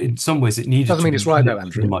 So in some ways, it needed. Doesn't mean it's right, though,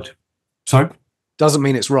 Andrew. Sorry, doesn't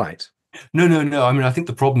mean it's right. No. I mean, I think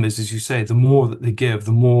the problem is, as you say, the more that they give,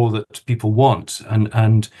 the more that people want,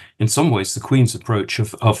 and in some ways, the Queen's approach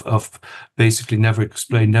of basically never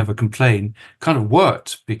explain, never complain, kind of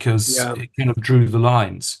worked, because it kind of drew the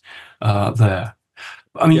lines there.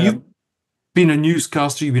 I mean, you've been a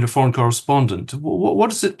newscaster, you've been a foreign correspondent.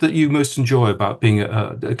 What is it that you most enjoy about being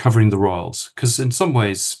covering the royals? Because in some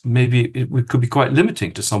ways, maybe it could be quite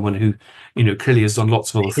limiting to someone who, clearly has done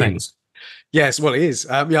lots of other things. Yes, well, it is.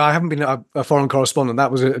 I haven't been a foreign correspondent.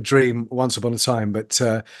 That was a dream once upon a time. But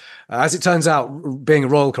as it turns out, being a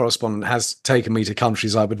royal correspondent has taken me to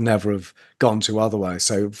countries I would never have gone to otherwise.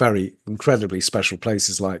 So very incredibly special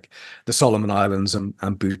places like the Solomon Islands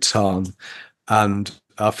and Bhutan. And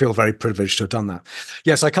I feel very privileged to have done that.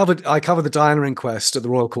 Yes, I covered the Diana inquest at the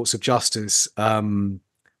Royal Courts of Justice for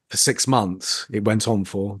 6 months. It went on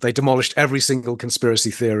for. They demolished every single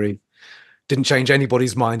conspiracy theory. Didn't change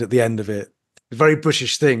anybody's mind at the end of it. A very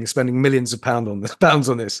British thing, spending millions of pounds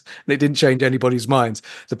on this, and it didn't change anybody's minds.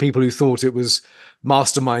 The people who thought it was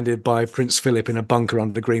masterminded by Prince Philip in a bunker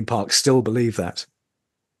under Green Park still believe that,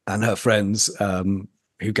 and her friends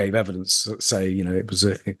who gave evidence say,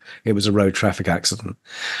 it was a road traffic accident.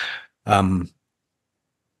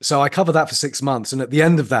 So I covered that for 6 months, and at the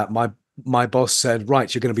end of that, my boss said,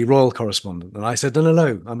 "Right, you're going to be royal correspondent," and I said,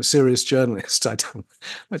 "No, I'm a serious journalist. I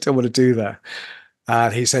don't want to do that."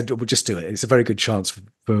 He said, "Well, just do it. It's a very good chance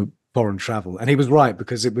for foreign travel." And he was right,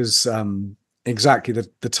 because it was exactly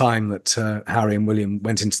the time that Harry and William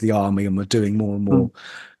went into the army and were doing more and more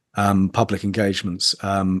public engagements.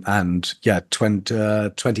 And yeah,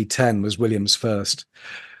 2010 was William's first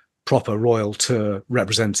proper royal tour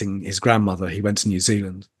representing his grandmother. He went to New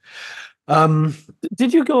Zealand.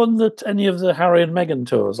 Did you go on any of the Harry and Meghan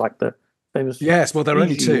tours, like the famous? Yes, well, there are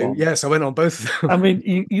only Fiji two. one? Yes, I went on both of them. I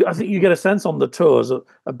mean, I think you get a sense on the tours, a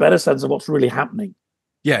better sense of what's really happening.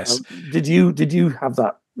 Yes. Did you have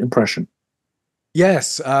that impression?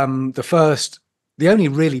 Yes. The only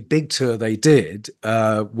really big tour they did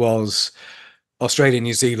was Australia,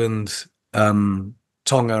 New Zealand,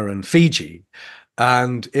 Tonga, and Fiji,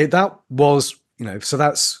 and that was, so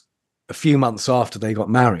that's a few months after they got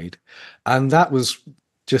married, and that was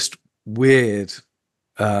just weird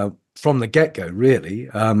from the get-go, really,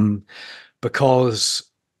 because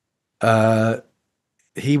there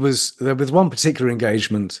was one particular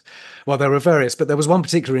engagement. Well, there were various, but there was one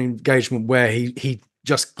particular engagement where he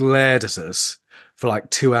just glared at us for like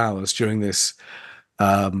 2 hours during this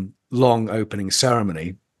long opening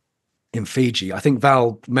ceremony in Fiji. I think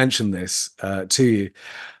Val mentioned this to you.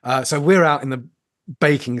 So we're out in the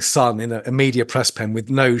baking sun in a media press pen with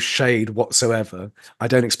no shade whatsoever. I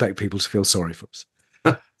don't expect people to feel sorry for us.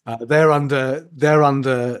 They're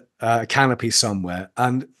under a canopy somewhere,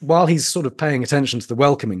 and while he's sort of paying attention to the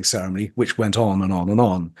welcoming ceremony, which went on and on and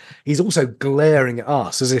on, he's also glaring at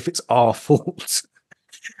us as if it's our fault.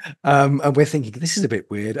 And we're thinking, this is a bit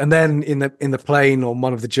weird. And then in the plane on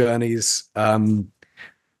one of the journeys, he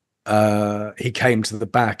came to the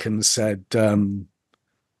back and said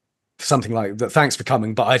something like that, thanks for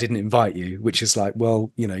coming, but I didn't invite you, which is like,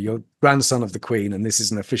 well, you're grandson of the Queen, and this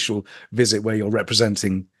is an official visit where you're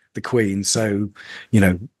representing the Queen. So,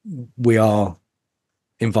 we are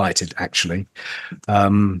invited, actually.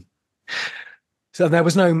 So there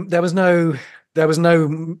was no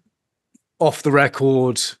off the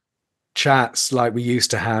record chats like we used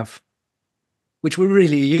to have, which were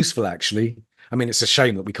really useful, actually. I mean, it's a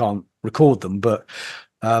shame that we can't record them, but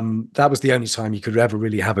that was the only time you could ever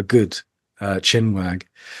really have a good chinwag.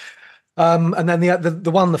 And then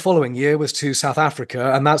the one the following year was to South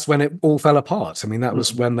Africa, and that's when it all fell apart. I mean, that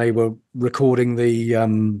was when they were recording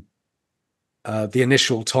the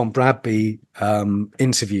initial Tom Bradby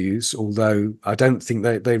interviews, although I don't think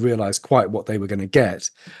they realised quite what they were going to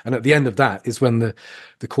get. And at the end of that is when the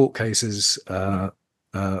court cases were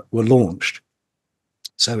launched.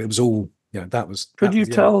 So it was all, that was... Could you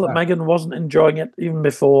tell that Meghan wasn't enjoying it even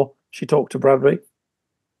before she talked to Bradby?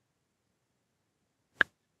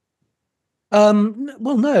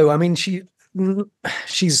 Well, no. I mean, she's...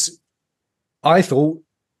 I thought...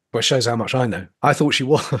 Well, it shows how much I know. I thought she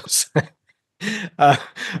was...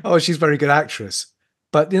 she's a very good actress,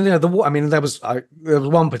 but there was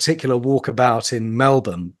one particular walkabout in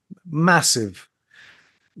Melbourne, massive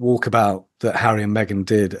walkabout that Harry and Meghan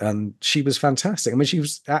did, and she was fantastic. I mean, she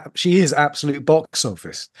is absolute box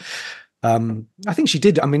office. I think she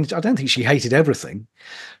did. I mean, I don't think she hated everything.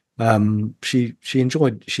 She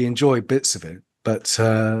enjoyed bits of it, but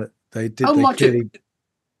they did.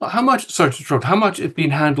 How much? Sorry to interrupt. How much had been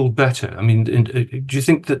handled better? I mean, do you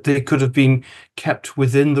think that they could have been kept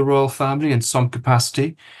within the royal family in some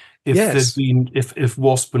capacity, if there'd been, if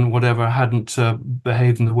Wasp and whatever hadn't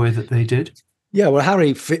behaved in the way that they did? Yeah, well,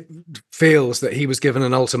 Harry feels that he was given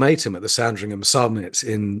an ultimatum at the Sandringham summit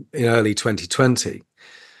in early 2020.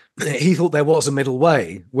 He thought there was a middle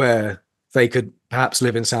way where they could perhaps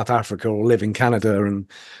live in South Africa or live in Canada and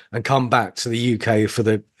come back to the UK for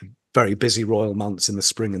the very busy royal months in the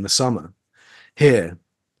spring and the summer here.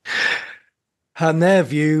 And their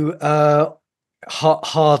view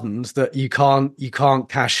hardened that you can't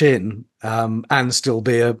cash in and still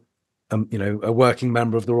be a working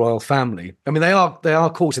member of the royal family. I mean, they are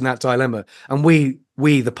caught in that dilemma, and we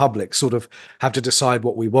the public sort of have to decide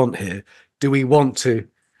what we want here. Do we want to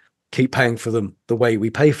keep paying for them the way we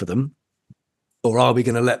pay for them, or are we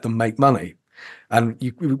going to let them make money? And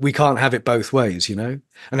we can't have it both ways, And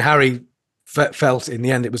Harry felt in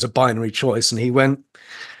the end it was a binary choice, and he went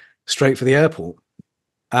straight for the airport.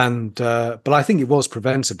 And but I think it was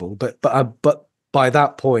preventable. But by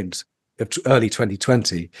that point of early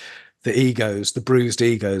 2020, the bruised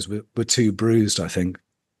egos were too bruised, I think.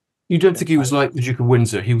 You don't think he was like the Duke of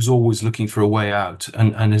Windsor? He was always looking for a way out,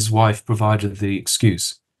 and his wife provided the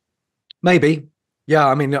excuse. Maybe, yeah.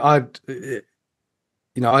 I mean,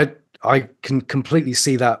 I can completely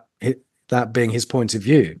see that being his point of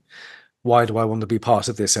view. Why do I want to be part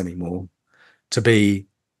of this anymore? I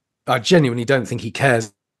genuinely don't think he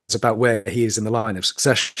cares about where he is in the line of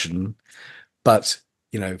succession. But,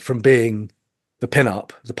 from being the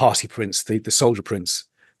pin-up, the party prince, the soldier prince,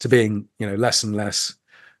 to being, less and less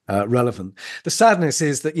relevant. The sadness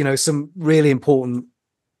is that, some really important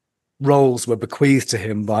roles were bequeathed to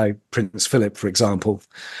him by Prince Philip, for example,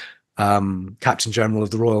 Captain General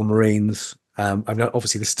of the Royal Marines. I mean,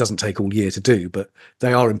 obviously, this doesn't take all year to do, but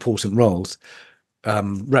they are important roles,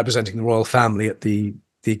 representing the royal family at the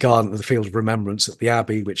garden of the Field of Remembrance at the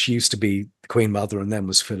Abbey, which used to be the Queen Mother, and then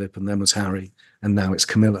was Philip, and then was Harry, and now it's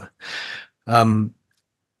Camilla.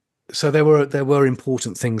 So there were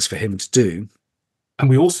important things for him to do. And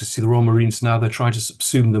we also see the Royal Marines now, they're trying to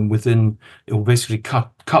subsume them within, or basically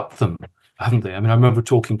cut them, haven't they? I mean, I remember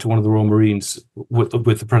talking to one of the Royal Marines with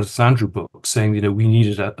the Prince Andrew book, saying, we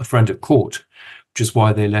needed a friend at court, which is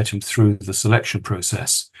why they let him through the selection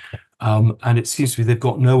process. And it seems to me they've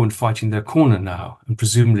got no one fighting their corner now, and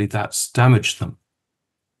presumably that's damaged them.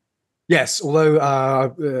 Yes, although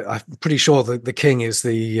I'm pretty sure that the King is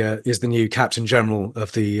the new Captain General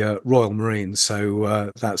of the Royal Marines,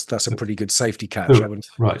 so that's a pretty good safety catch.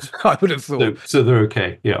 Right, I would have thought. So they're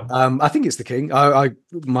okay. Yeah. I think it's the King.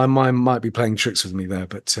 My mind might be playing tricks with me there,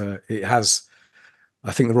 but it has.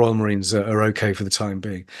 I think the Royal Marines are okay for the time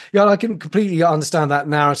being. Yeah, I can completely understand that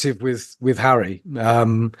narrative with Harry.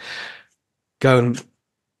 Go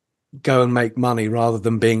and make money rather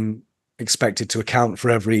than being expected to account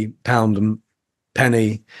for every pound and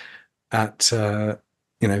penny at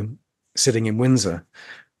sitting in Windsor,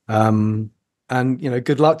 and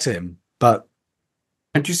good luck to him. But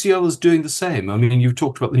and do you see others doing the same? I mean, you've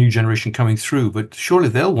talked about the new generation coming through, but surely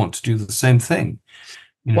they'll want to do the same thing.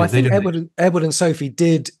 I think Edward and Sophie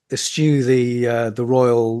did eschew the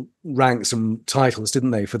royal ranks and titles,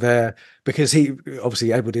 didn't they? Because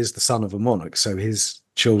Edward is the son of a monarch, so his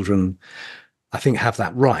children, I think, have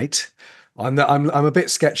that right. I'm a bit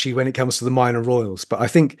sketchy when it comes to the minor royals, but I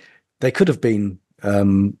think they could have been.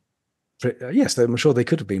 Yes, I'm sure they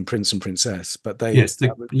could have been prince and princess, but the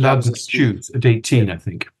lads and choose at 18, I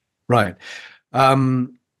think. Right,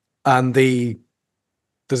 and the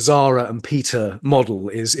Zara and Peter model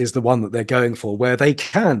is the one that they're going for, where they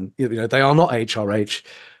can, they are not HRH,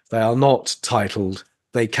 they are not titled,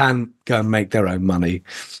 they can go and make their own money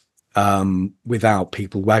without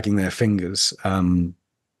people wagging their fingers.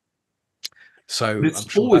 So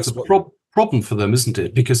it's always a problem for them, isn't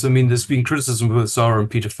it? Because, I mean, there's been criticism of both Zara and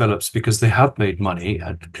Peter Phillips because they have made money,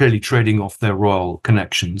 clearly trading off their royal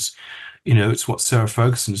connections. It's what Sarah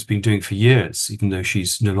Ferguson has been doing for years, even though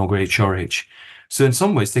she's no longer HRH. So in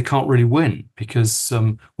some ways, they can't really win because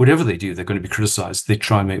whatever they do, they're going to be criticised. They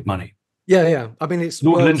try and make money. Yeah. I mean, it's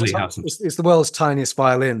the world's tiniest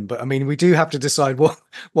violin, but I mean, we do have to decide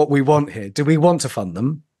what we want here. Do we want to fund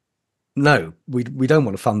them? No, we don't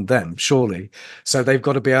want to fund them, surely. So they've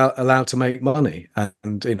got to be allowed to make money,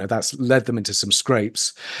 and that's led them into some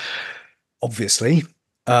scrapes, obviously.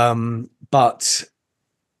 But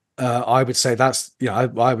I would say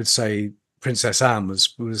I would say Princess Anne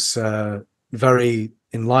was very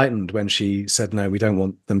enlightened when she said, no, we don't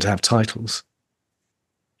want them to have titles.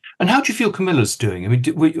 And how do you feel Camilla's doing? I mean,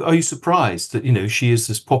 are you surprised that, she is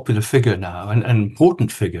this popular figure now, and an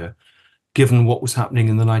important figure, given what was happening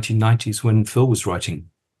in the 1990s when Phil was writing?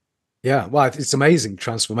 Yeah, well, it's amazing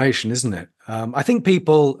transformation, isn't it? I think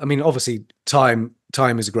people, I mean, obviously time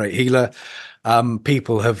is a great healer.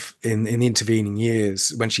 People have, in the intervening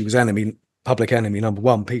years, when she was public enemy number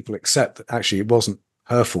one, people accept that actually it wasn't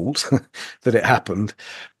her fault that it happened.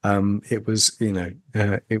 It was,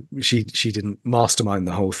 she didn't mastermind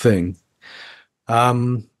the whole thing.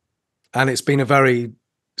 And it's been a very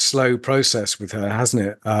slow process with her,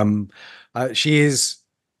 hasn't it? She is,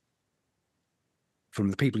 from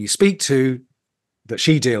the people you speak to, that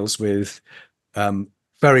she deals with,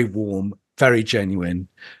 very warm, very genuine.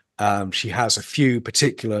 She has a few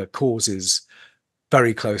particular causes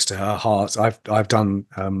very close to her heart. I've done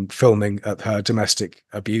filming at her domestic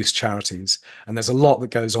abuse charities, and there's a lot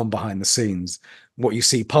that goes on behind the scenes. What you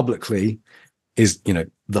see publicly is,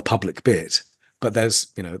 the public bit, but there's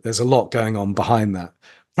a lot going on behind that,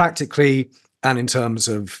 practically, and in terms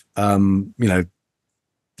of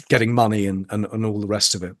getting money and all the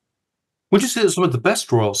rest of it. Would you say that some of the best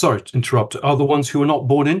royals, sorry to interrupt, are the ones who are not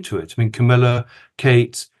born into it? I mean, Camilla,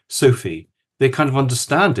 Kate, Sophie, they kind of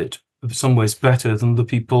understand it in some ways better than the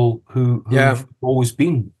people who've always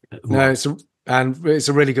been royals. No, it's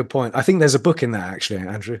a really good point. I think there's a book in there, actually,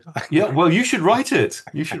 Andrew. Yeah, well, you should write it.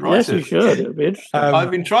 You should write it. Yes, you should. It'd be interesting.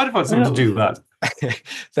 I've been trying to find someone to do that.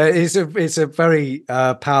 It's a very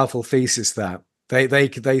powerful thesis that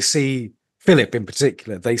they see, Philip in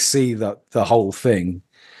particular, they see that the whole thing,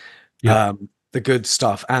 the good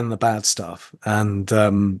stuff and the bad stuff, and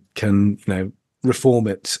can reform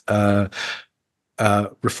it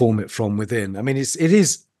from within. I mean, it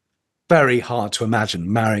is very hard to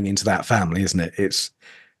imagine marrying into that family, isn't it?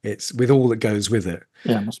 It's with all that goes with it.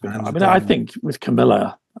 Yeah, it must be. And, I mean, I think with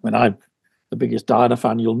Camilla, I mean, I'm the biggest Diana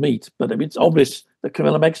fan you'll meet, but I mean, it's obvious that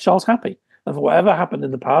Camilla makes Charles happy. And for whatever happened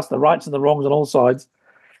in the past, the rights and the wrongs on all sides,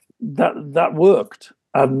 that worked.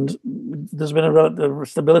 And there's been a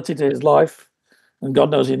stability to his life, and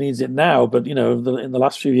God knows he needs it now. But, you know, in the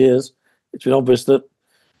last few years, it's been obvious that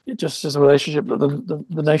it just is a relationship that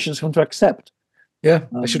the nation's come to accept. Yeah,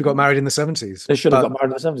 they should have got married in the 70s. They should have got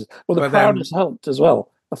married in the 70s. Well, the Crown has helped as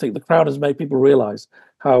well. I think the Crown has made people realise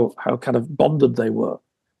how kind of bonded they were.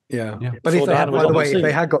 Yeah. But if they had, by the way,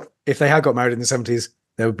 if they had got married in the 70s,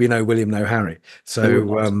 there would be no William, no Harry.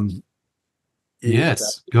 So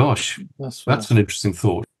yes, gosh, that's an interesting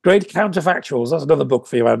thought. Great Counterfactuals. That's another book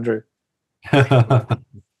for you, Andrew.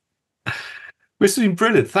 It's been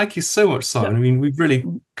brilliant. Thank you so much, Simon. I mean, we've really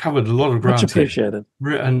covered a lot of ground. Much appreciated.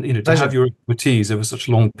 And to have your expertise over such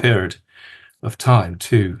a long period of time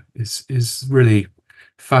too is really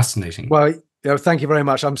fascinating. Well, thank you very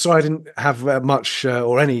much. I'm sorry I didn't have much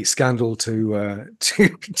or any scandal to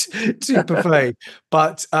buffet,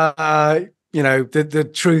 but the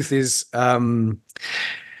truth is, I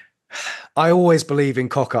always believe in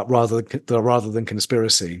cock up rather than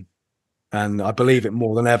conspiracy, and I believe it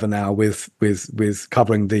more than ever now with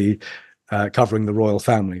covering the royal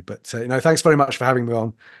family. But thanks very much for having me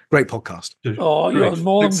on. Great podcast. Oh, you're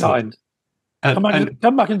more than kind.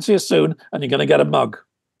 Come back and see us soon, and you're going to get a mug.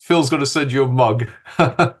 Phil's going to send you a mug.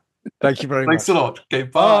 Thank you very much. Thanks a lot. Okay,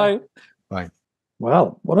 bye. Bye.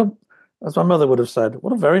 Well, as my mother would have said,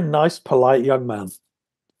 what a very nice, polite young man.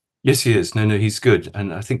 Yes, he is. No, he's good.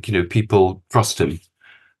 And I think, people trust him.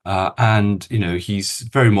 And, he's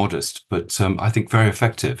very modest, but I think very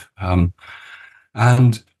effective. And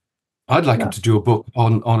I'd like him to do a book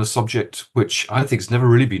on a subject which I think has never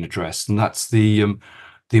really been addressed, and that's the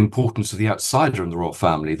importance of the outsider in the royal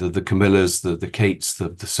family, the Camillas, the Kates,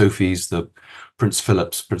 the Sophies, the Prince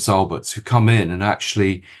Philips, Prince Alberts, who come in and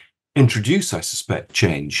actually introduce, I suspect,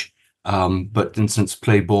 change, but in a sense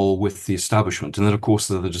play ball with the establishment. And then, of course,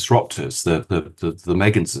 the disruptors, the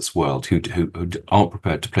Megans of this world who aren't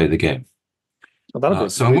prepared to play the game. Well, that'll be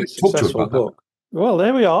so I'm going to talk to you about that. Well,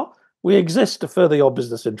 there we are. We exist to further your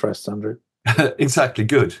business interests, Andrew. Exactly.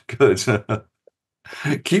 Good.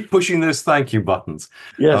 Keep pushing those thank you buttons.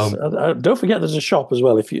 Yes, don't forget there's a shop as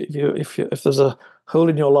well. If there's a hole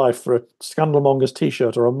in your life for a Scandal Mongers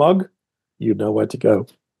t-shirt or a mug, you know where to go.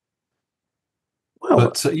 Well,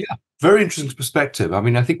 but very interesting perspective. I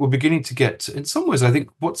mean, I think we're beginning to get, in some ways, I think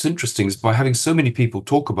what's interesting is by having so many people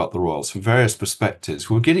talk about the royals from various perspectives,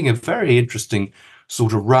 we're getting a very interesting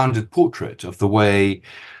sort of rounded portrait of the way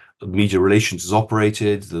media relations is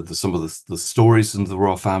operated, some of the stories in the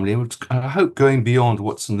royal family, and I hope going beyond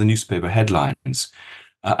what's in the newspaper headlines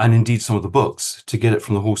and indeed some of the books to get it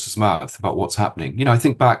from the horse's mouth about what's happening. I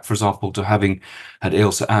think back, for example, to having had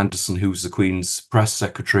Ailsa Anderson, who was the Queen's press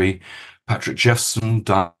secretary, Patrick Jeffson,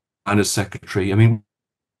 Diana's secretary. I mean,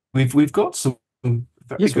 we've got some very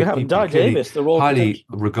yes, we have Di Davis, the Royal highly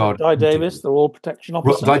regarded. Di Davis, the Royal Protection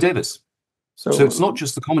Officer. Di Davis. So it's not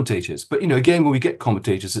just the commentators, but again, when we get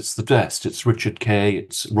commentators, it's the best. It's Richard Kay,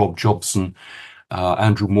 it's Rob Jobson,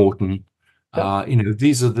 Andrew Morton.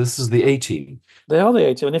 This is the A team. They are the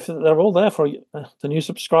A team, and if they're all there for the new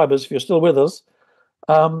subscribers, if you're still with us,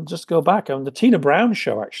 just go back. And the Tina Brown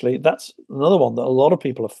show, actually, that's another one that a lot of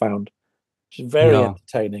people have found, which is very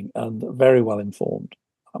entertaining and very well informed.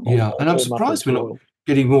 And I'm surprised we're not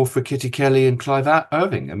getting more for Kitty Kelly and Clive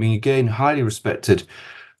Irving. I mean, again, highly respected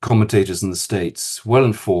commentators in the States, well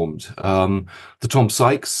informed. The Tom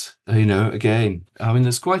Sykes, again, I mean,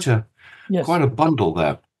 there's quite a bundle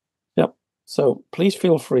there. Yep. So please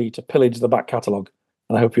feel free to pillage the back catalogue,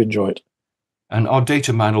 and I hope you enjoy it. And our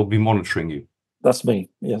data man will be monitoring you. That's me.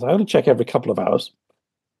 Yes, I only check every couple of hours.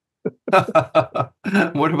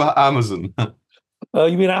 What about Amazon?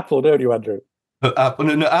 You mean Apple, don't you, Andrew? No,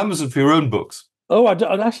 Amazon for your own books. Oh, I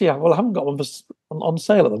actually, I haven't got one on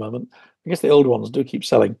sale at the moment. I guess the old ones do keep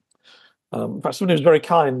selling. In fact, somebody was very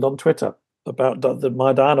kind on Twitter about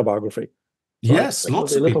my Diana biography. So yes,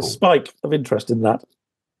 lots of people. A little spike of interest in that.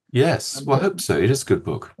 Yes, well, I hope so. It is a good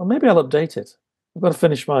book. Well, maybe I'll update it. I've got to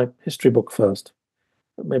finish my history book first.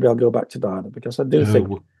 But maybe I'll go back to Diana, because I do think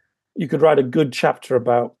you could write a good chapter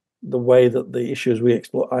about the way that the issues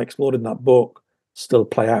I explored in that book still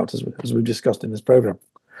play out, as we've discussed in this program.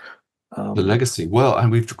 The legacy. Well,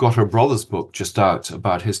 and we've got her brother's book just out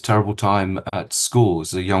about his terrible time at school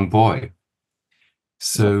as a young boy.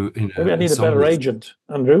 So, maybe I need a better agent.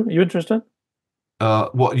 Andrew, are you interested?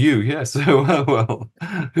 What you? Yes. Well,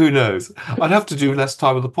 who knows? I'd have to do less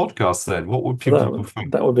time with the podcast then. What would people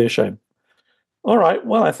think? That would be a shame. All right.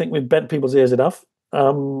 Well, I think we've bent people's ears enough.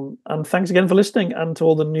 And thanks again for listening, and to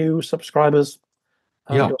all the new subscribers.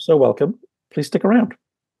 You're so welcome. Please stick around.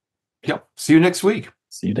 Yep. See you next week.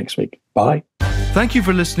 See you next week. Bye. Thank you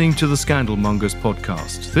for listening to the Scandal Mongers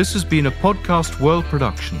Podcast. This has been a Podcast World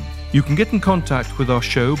production. You can get in contact with our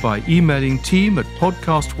show by emailing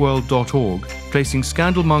team@podcastworld.org, placing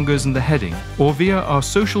Scandal Mongers in the heading, or via our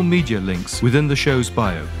social media links within the show's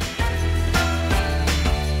bio.